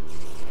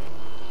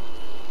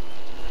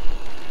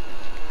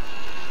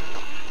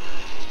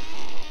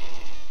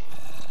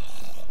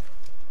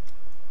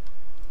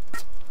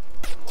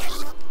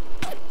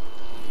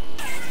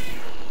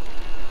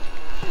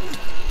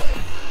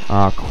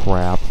 Ah,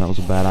 crap, that was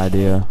a bad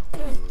idea.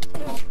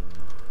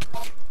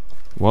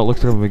 Well, it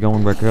looks like we'll be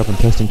going back up and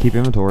testing keep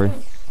inventory.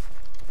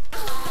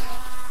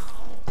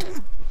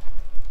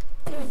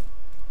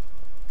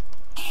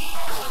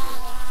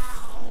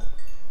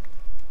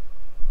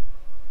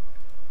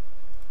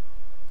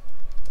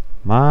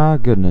 My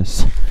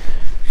goodness.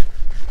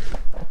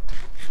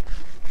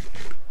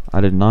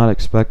 I did not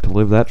expect to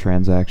live that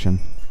transaction.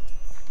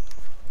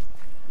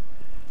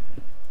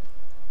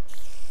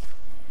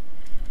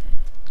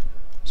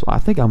 So I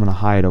think I'm going to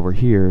hide over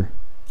here.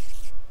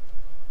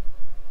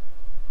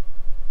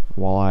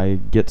 while I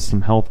get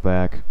some health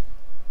back.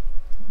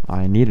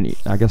 I need an...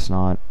 I guess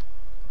not.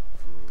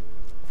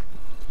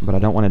 But I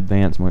don't want to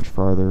advance much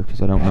farther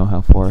because I don't know how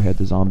far ahead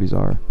the zombies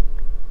are.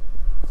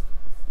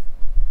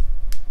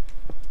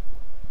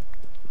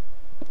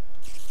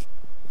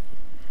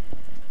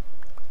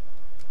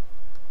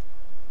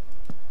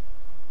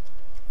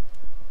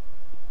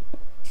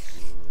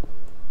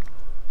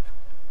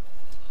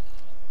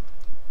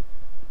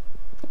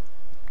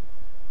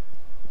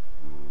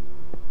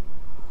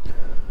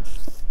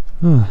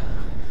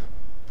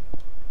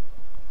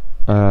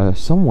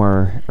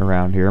 Somewhere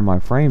around here my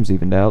frame's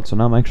evened out, so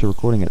now I'm actually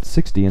recording at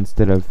 60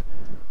 instead of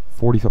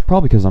 45.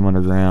 Probably because I'm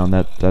underground.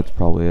 That's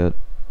probably it.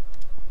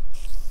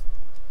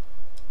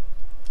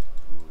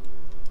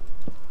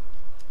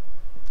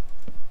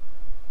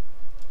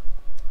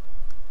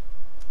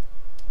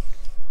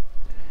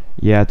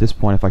 Yeah, at this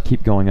point, if I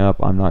keep going up,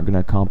 I'm not going to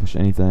accomplish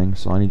anything,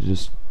 so I need to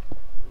just...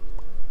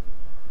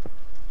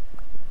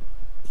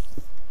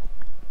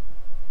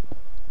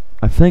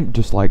 I think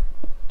just like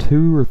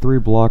 2 or 3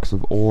 blocks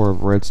of ore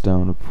of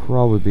redstone would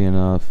probably be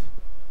enough.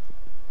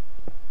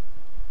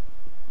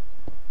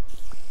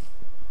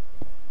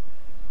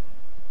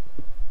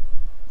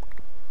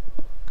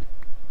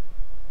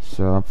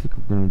 So I think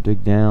we're going to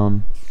dig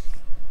down.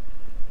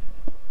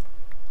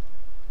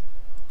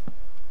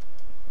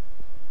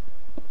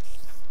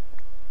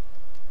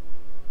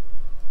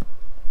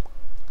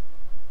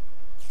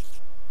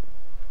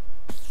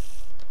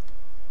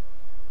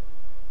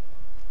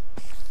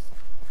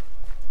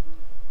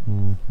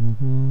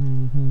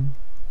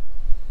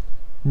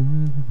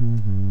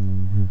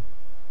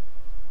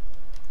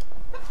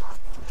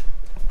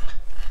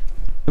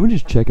 Let me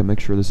just check and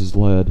make sure this is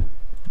lead.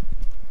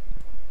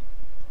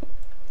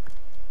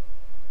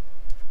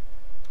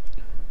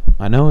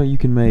 I know you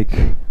can make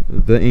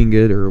the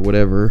ingot or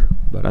whatever,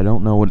 but I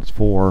don't know what it's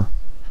for.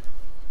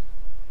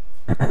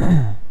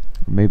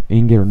 Maybe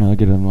ingot or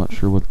nugget, I'm not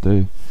sure what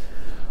the...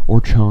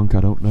 Or chunk,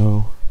 I don't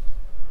know.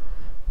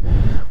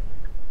 I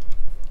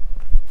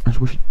just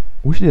wish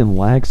it didn't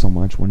lag so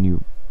much when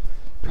you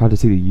try to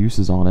see the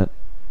uses on it.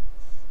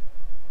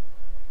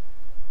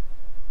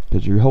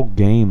 Because your whole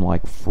game,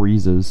 like,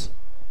 freezes.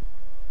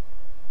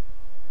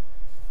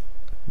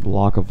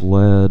 Block of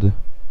lead.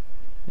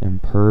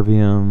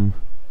 Impervium.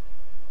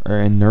 Or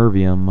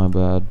inervium, my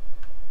bad.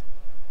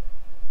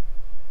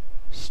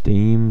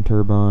 Steam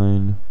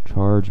turbine.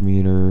 Charge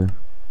meter.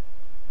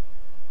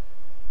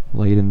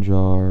 Leyden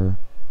jar.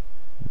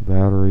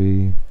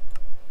 Battery.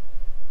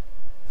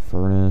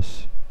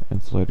 Furnace.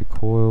 Insulated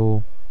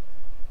coil.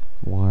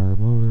 Wire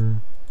motor.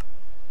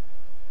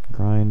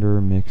 Grinder.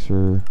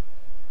 Mixer.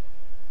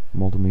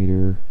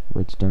 Multimeter,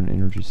 redstone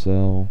energy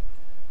cell.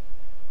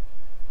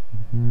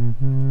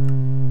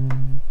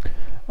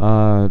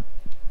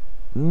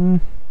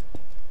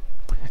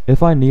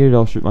 If I need it,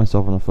 I'll shoot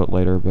myself in the foot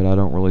later, but I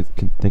don't really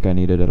think I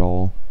need it at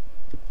all.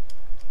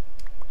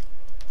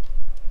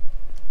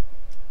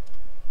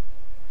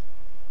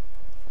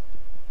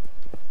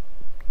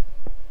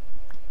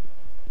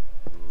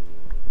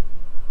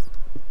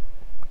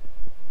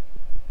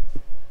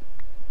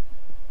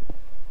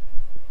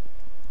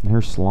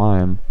 Here's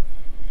slime.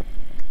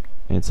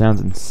 It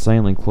sounds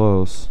insanely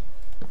close.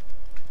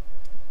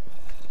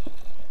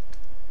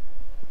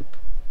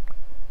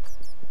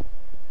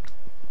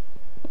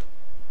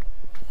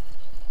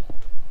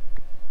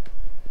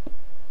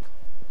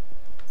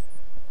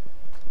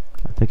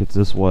 I think it's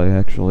this way,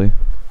 actually.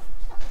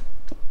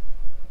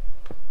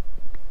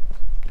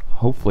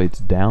 Hopefully it's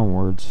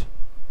downwards.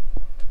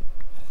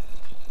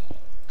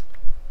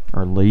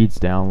 Or leads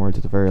downwards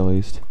at the very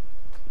least.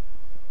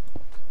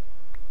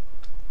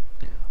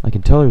 I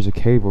can tell there's a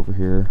cave over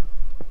here.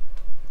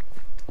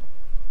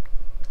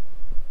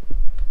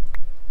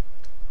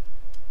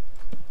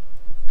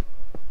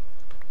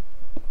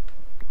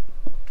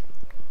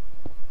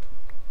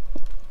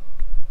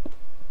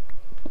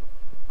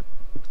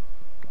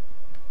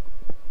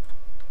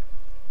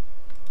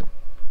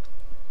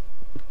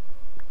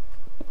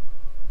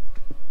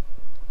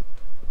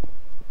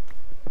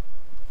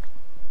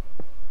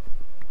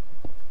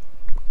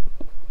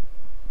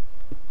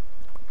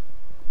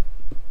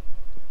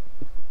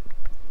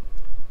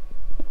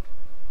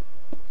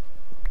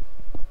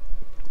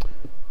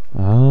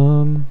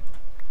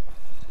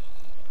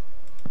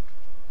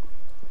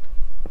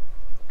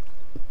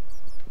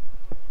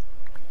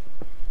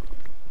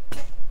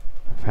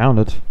 Found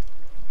it.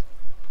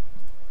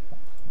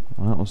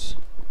 Well,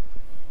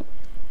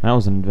 that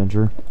was an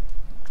adventure.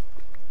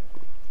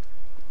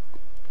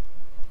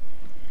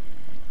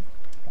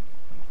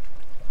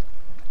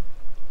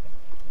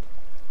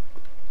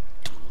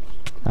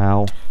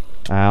 Ow.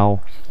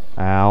 Ow.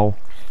 Ow.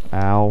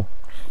 Ow.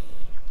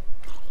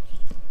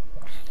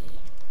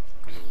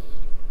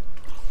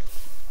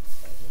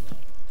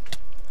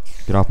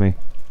 Get off me.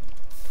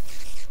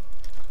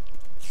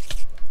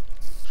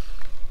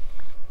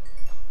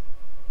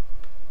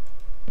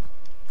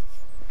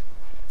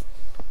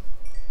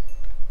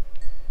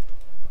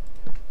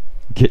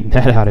 Getting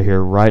that out of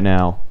here right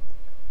now.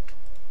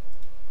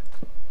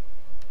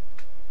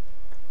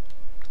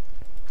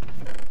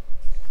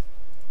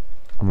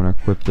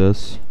 equip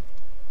this.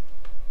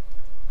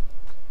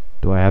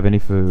 Do I have any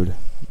food?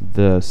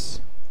 This.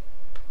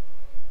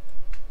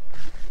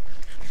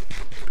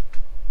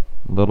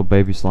 Little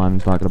baby slime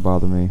is not going to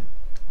bother me.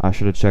 I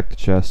should have checked the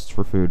chests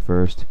for food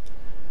first.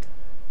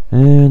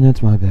 And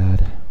that's my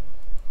bad.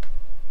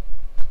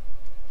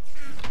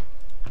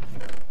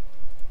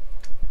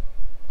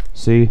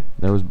 See,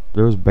 there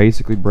was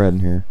basically bread in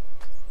here.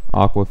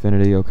 Aqua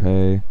affinity,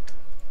 okay.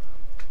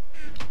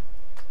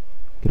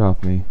 Get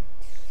off me.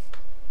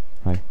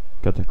 Hey,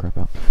 cut that crap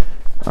out.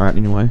 Alright,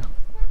 anyway.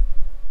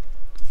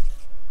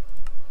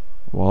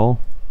 Well,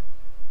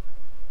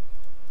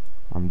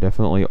 I'm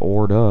definitely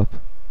ored up.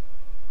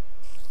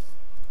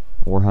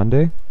 Or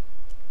Hyundai?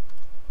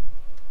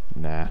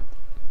 Nah.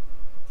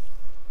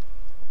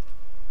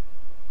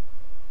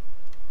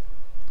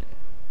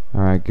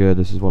 Alright, good.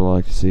 This is what I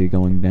like to see,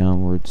 going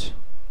downwards.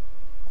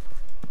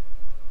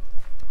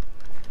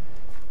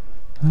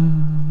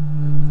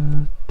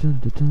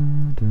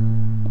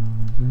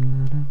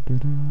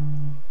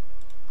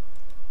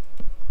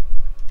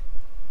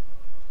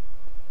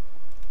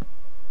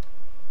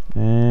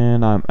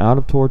 And I'm out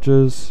of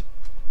torches.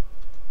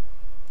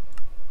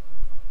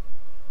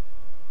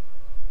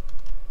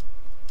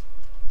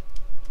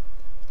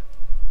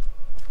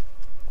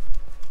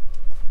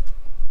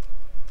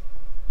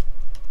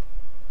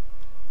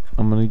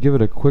 I'm going to give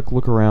it a quick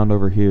look around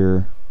over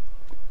here.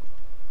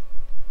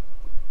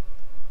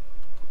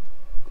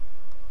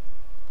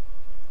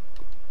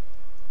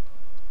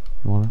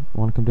 You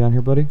wanna come down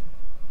here, buddy?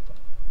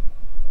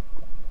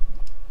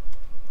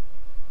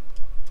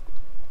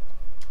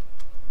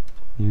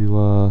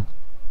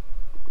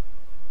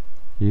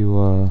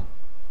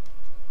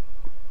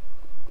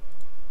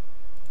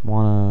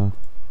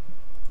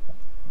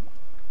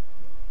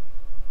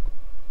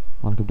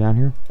 Wanna come down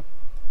here,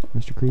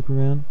 Mr. Creeper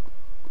Man?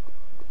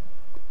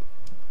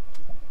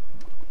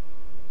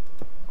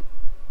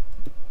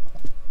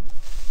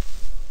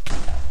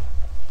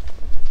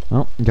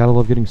 Oh, gotta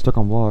love getting stuck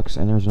on blocks,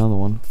 and there's another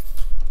one.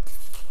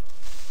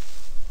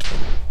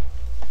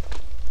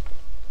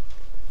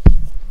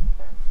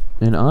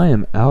 And I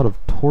am out of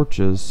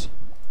torches.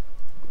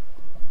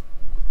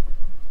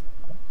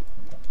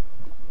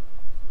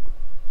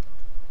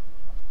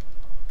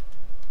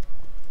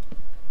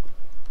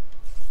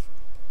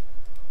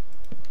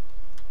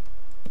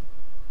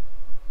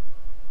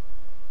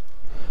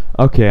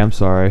 Okay, I'm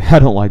sorry. I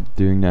don't like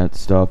doing that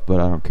stuff, but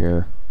I don't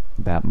care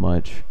that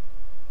much.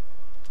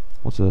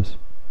 What's this?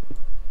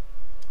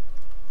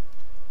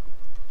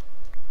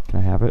 Can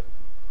I have it?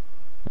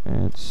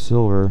 It's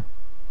silver.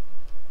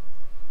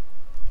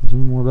 Is there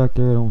any more back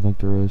there? I don't think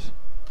there is.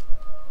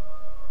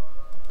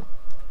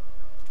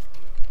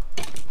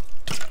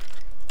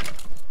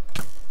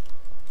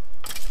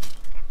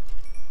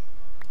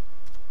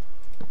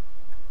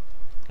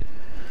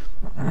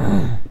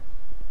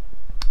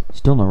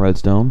 Still no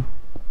redstone.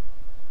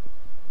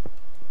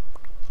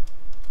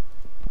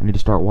 I need to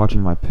start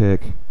watching my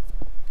pick.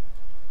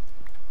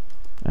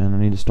 And I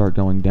need to start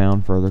going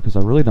down further because I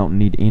really don't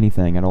need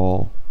anything at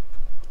all.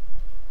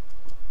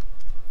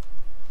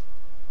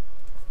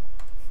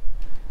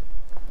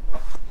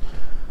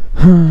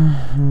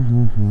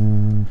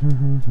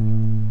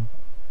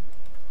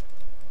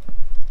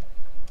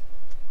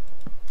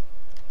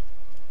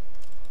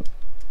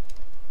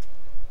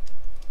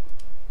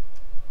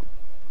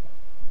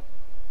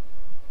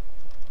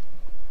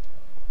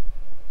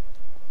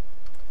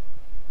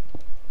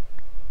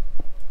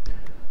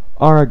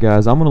 Alright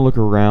guys, I'm going to look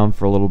around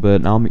for a little bit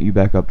and I'll meet you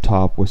back up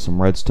top with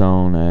some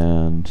redstone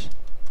and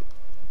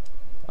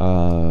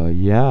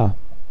yeah,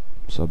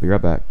 so I'll be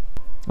right back.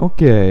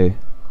 Okay,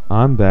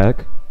 I'm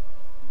back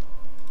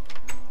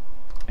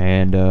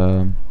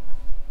and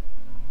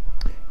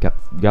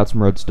got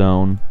some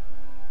redstone.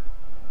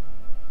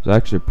 It's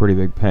actually a pretty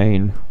big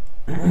pain.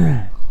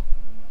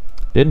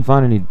 Didn't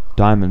find any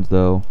diamonds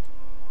though,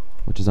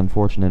 which is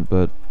unfortunate,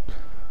 but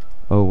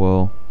oh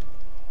well.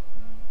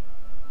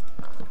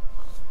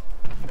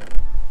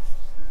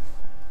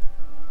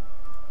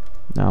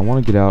 Now I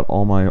want to get out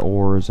all my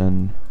ores,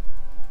 and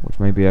which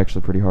may be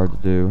actually pretty hard to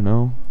do,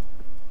 no?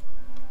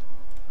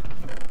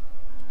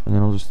 And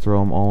then I'll just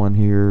throw them all in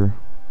here.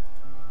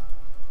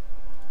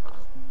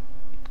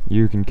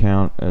 You can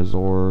count as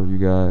ore, you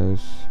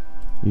guys.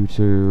 You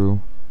too.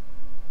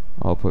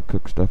 I'll put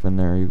cook stuff in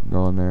there, you can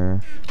go in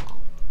there.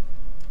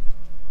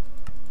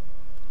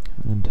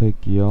 And then take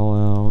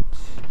y'all out.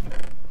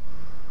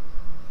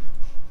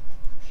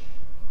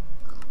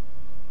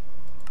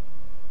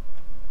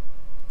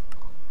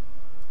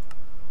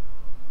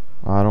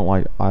 I don't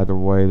like either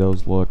way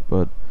those look,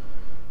 but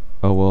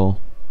oh well.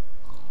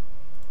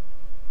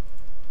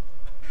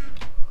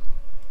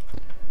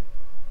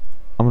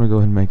 I'm gonna go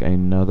ahead and make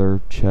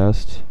another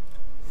chest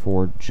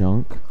for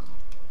junk.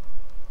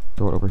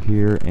 Throw it over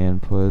here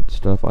and put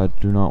stuff I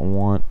do not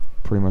want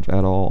pretty much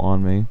at all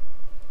on me.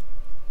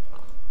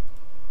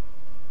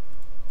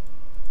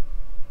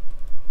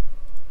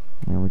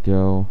 There we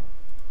go.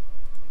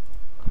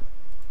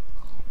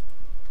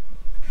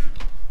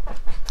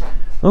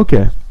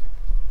 Okay.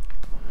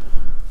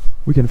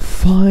 we can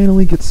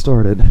finally get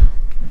started.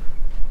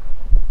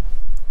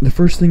 The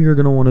first thing you're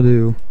going to want to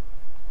do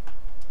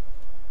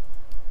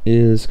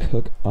is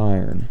cook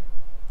iron.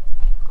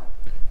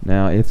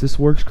 Now, if this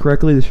works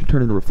correctly, this should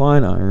turn into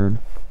refined iron.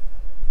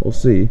 We'll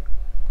see.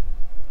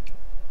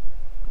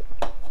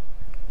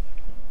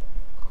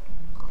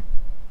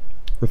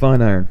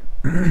 Refined iron.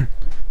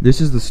 This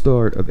is the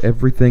start of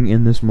everything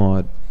in this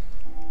mod.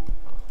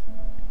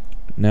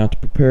 Now, to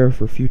prepare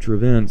for future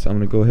events, I'm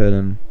going to go ahead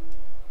and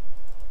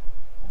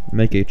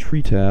make a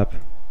tree tap,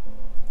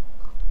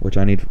 which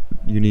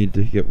you need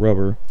to get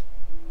rubber.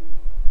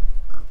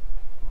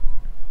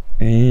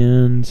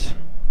 And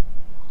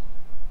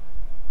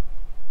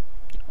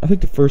I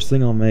think the first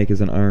thing I'll make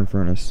is an iron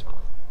furnace,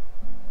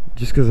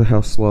 just because of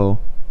how slow.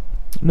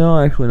 No,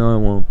 actually, no, I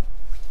won't.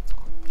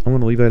 I'm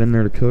going to leave that in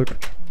there to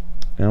cook,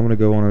 and I'm going to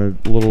go on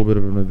a little bit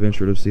of an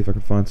adventure to see if I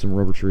can find some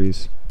rubber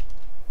trees.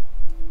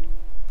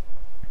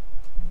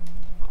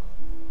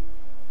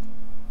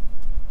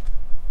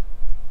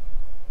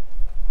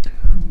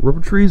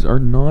 Rubber trees are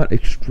not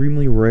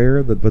extremely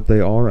rare, but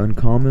they are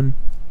uncommon.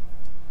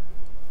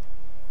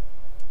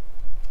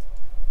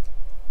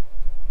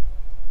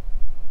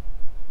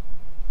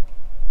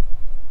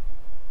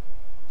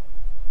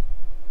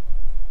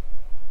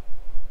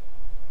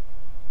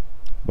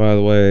 By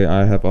the way,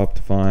 I have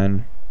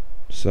Optifine,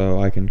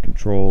 so I can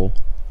control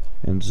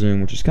and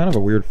zoom, which is kind of a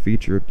weird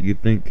feature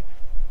you'd think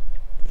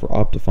for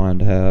Optifine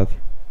to have.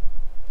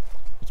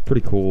 It's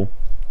pretty cool.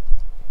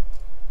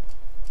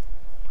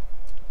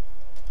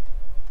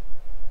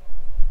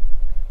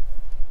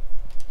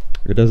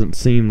 It doesn't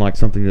seem like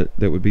something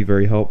that would be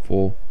very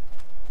helpful,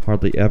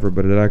 hardly ever,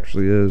 but it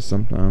actually is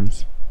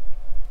sometimes.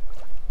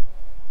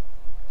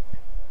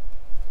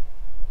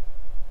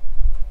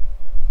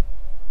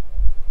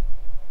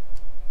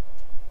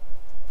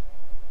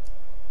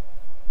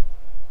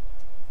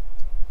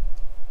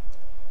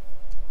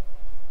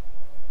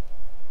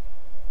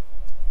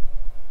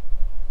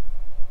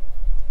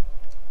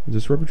 Is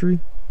this rubber tree?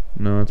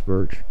 No, it's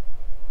birch.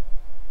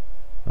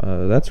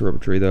 That's a rubber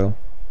tree though.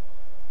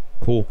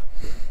 Cool.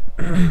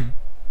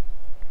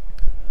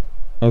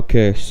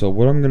 Okay, so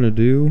what I'm gonna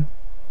do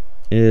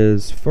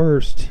is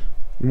first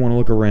you want to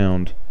look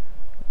around,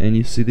 and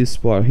you see this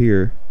spot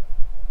here.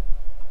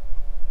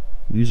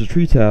 Use a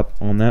tree tap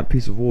on that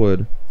piece of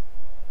wood,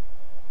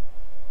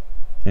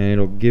 and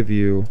it'll give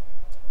you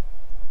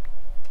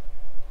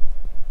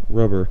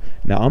rubber.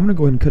 Now I'm gonna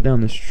go ahead and cut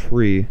down this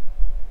tree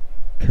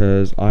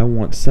because I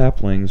want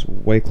saplings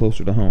way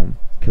closer to home,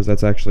 because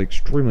that's actually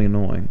extremely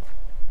annoying.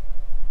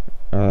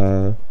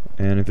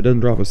 And if it doesn't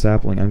drop a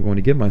sapling, I'm going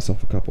to give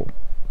myself a couple.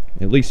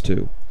 At least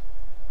 2.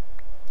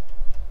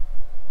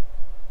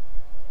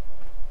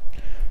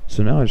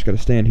 So now I just got to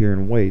stand here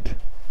and wait.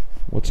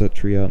 What's that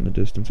tree out in the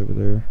distance over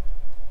there?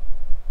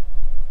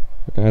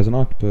 That guy has an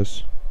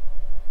octopus.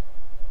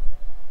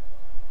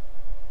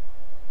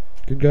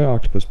 Good guy,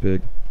 octopus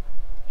pig.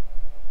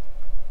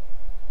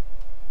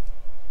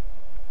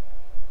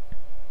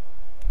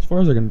 As far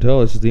as I can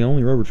tell, this is the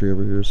only rubber tree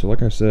over here. So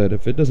like I said,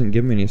 if it doesn't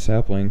give me any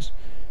saplings,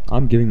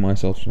 I'm giving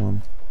myself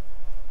some,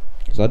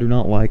 because I do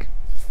not like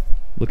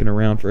looking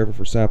around forever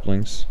for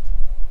saplings.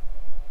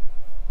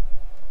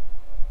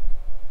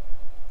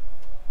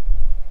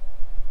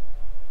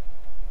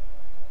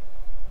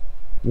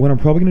 What I'm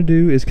probably going to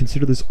do is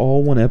consider this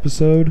all one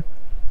episode.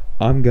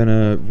 I'm going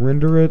to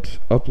render it,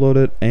 upload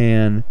it,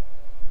 and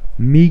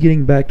me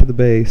getting back to the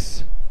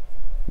base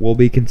will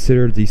be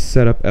considered the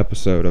setup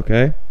episode,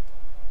 okay?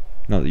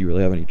 Not that you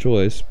really have any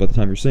choice. By the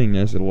time you're seeing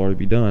this, it'll already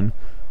be done.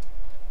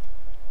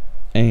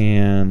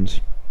 And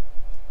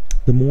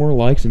the more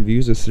likes and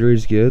views this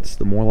series gets,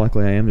 the more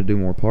likely I am to do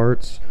more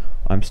parts.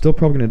 I'm still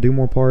probably going to do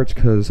more parts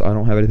because I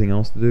don't have anything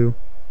else to do.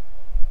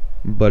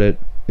 But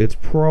it's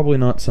probably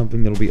not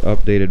something that'll be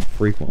updated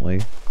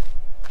frequently.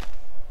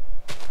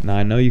 Now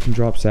I know you can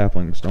drop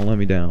saplings, don't let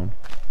me down.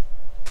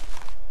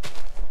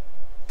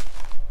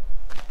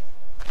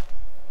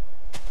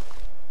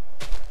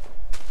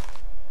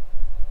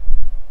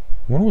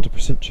 I wonder what the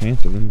percent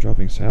chance of them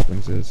dropping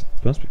saplings is.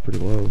 It must be pretty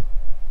low.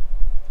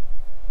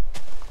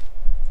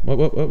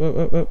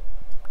 Whoa.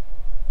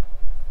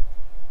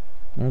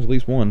 There's at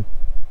least one.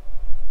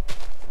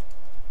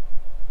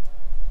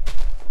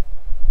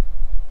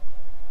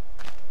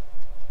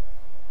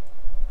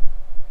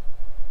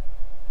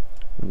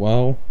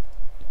 Well,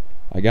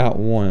 I got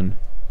one.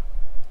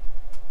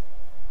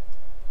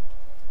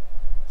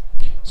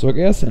 So I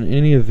guess in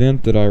any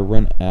event that I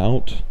run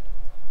out,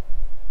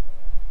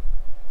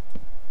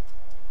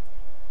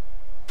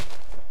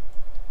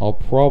 I'll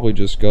probably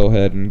just go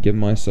ahead and give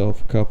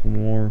myself a couple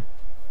more.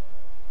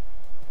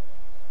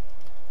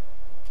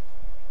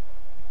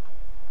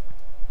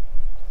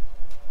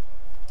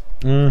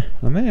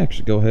 I may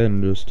actually go ahead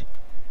and just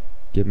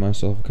give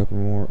myself a couple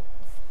more.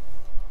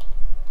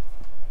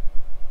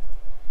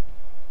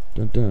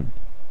 Dun.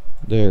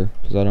 There,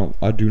 because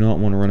I do not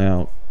want to run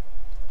out.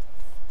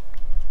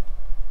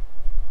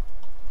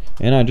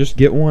 And I just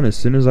get one as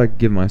soon as I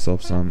give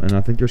myself some, and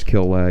I think there's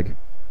kill lag.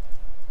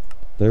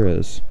 There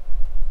is.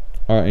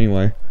 Alright,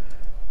 anyway,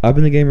 I've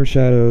been the Gamer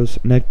Shadows.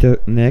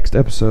 Next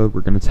episode,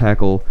 we're going to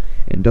tackle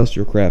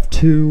Industrial Craft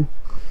 2.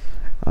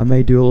 I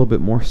may do a little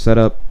bit more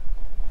setup,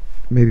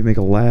 maybe make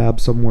a lab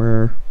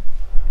somewhere,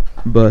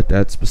 but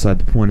that's beside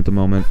the point at the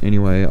moment.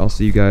 Anyway, I'll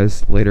see you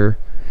guys later.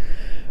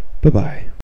 Bye-bye.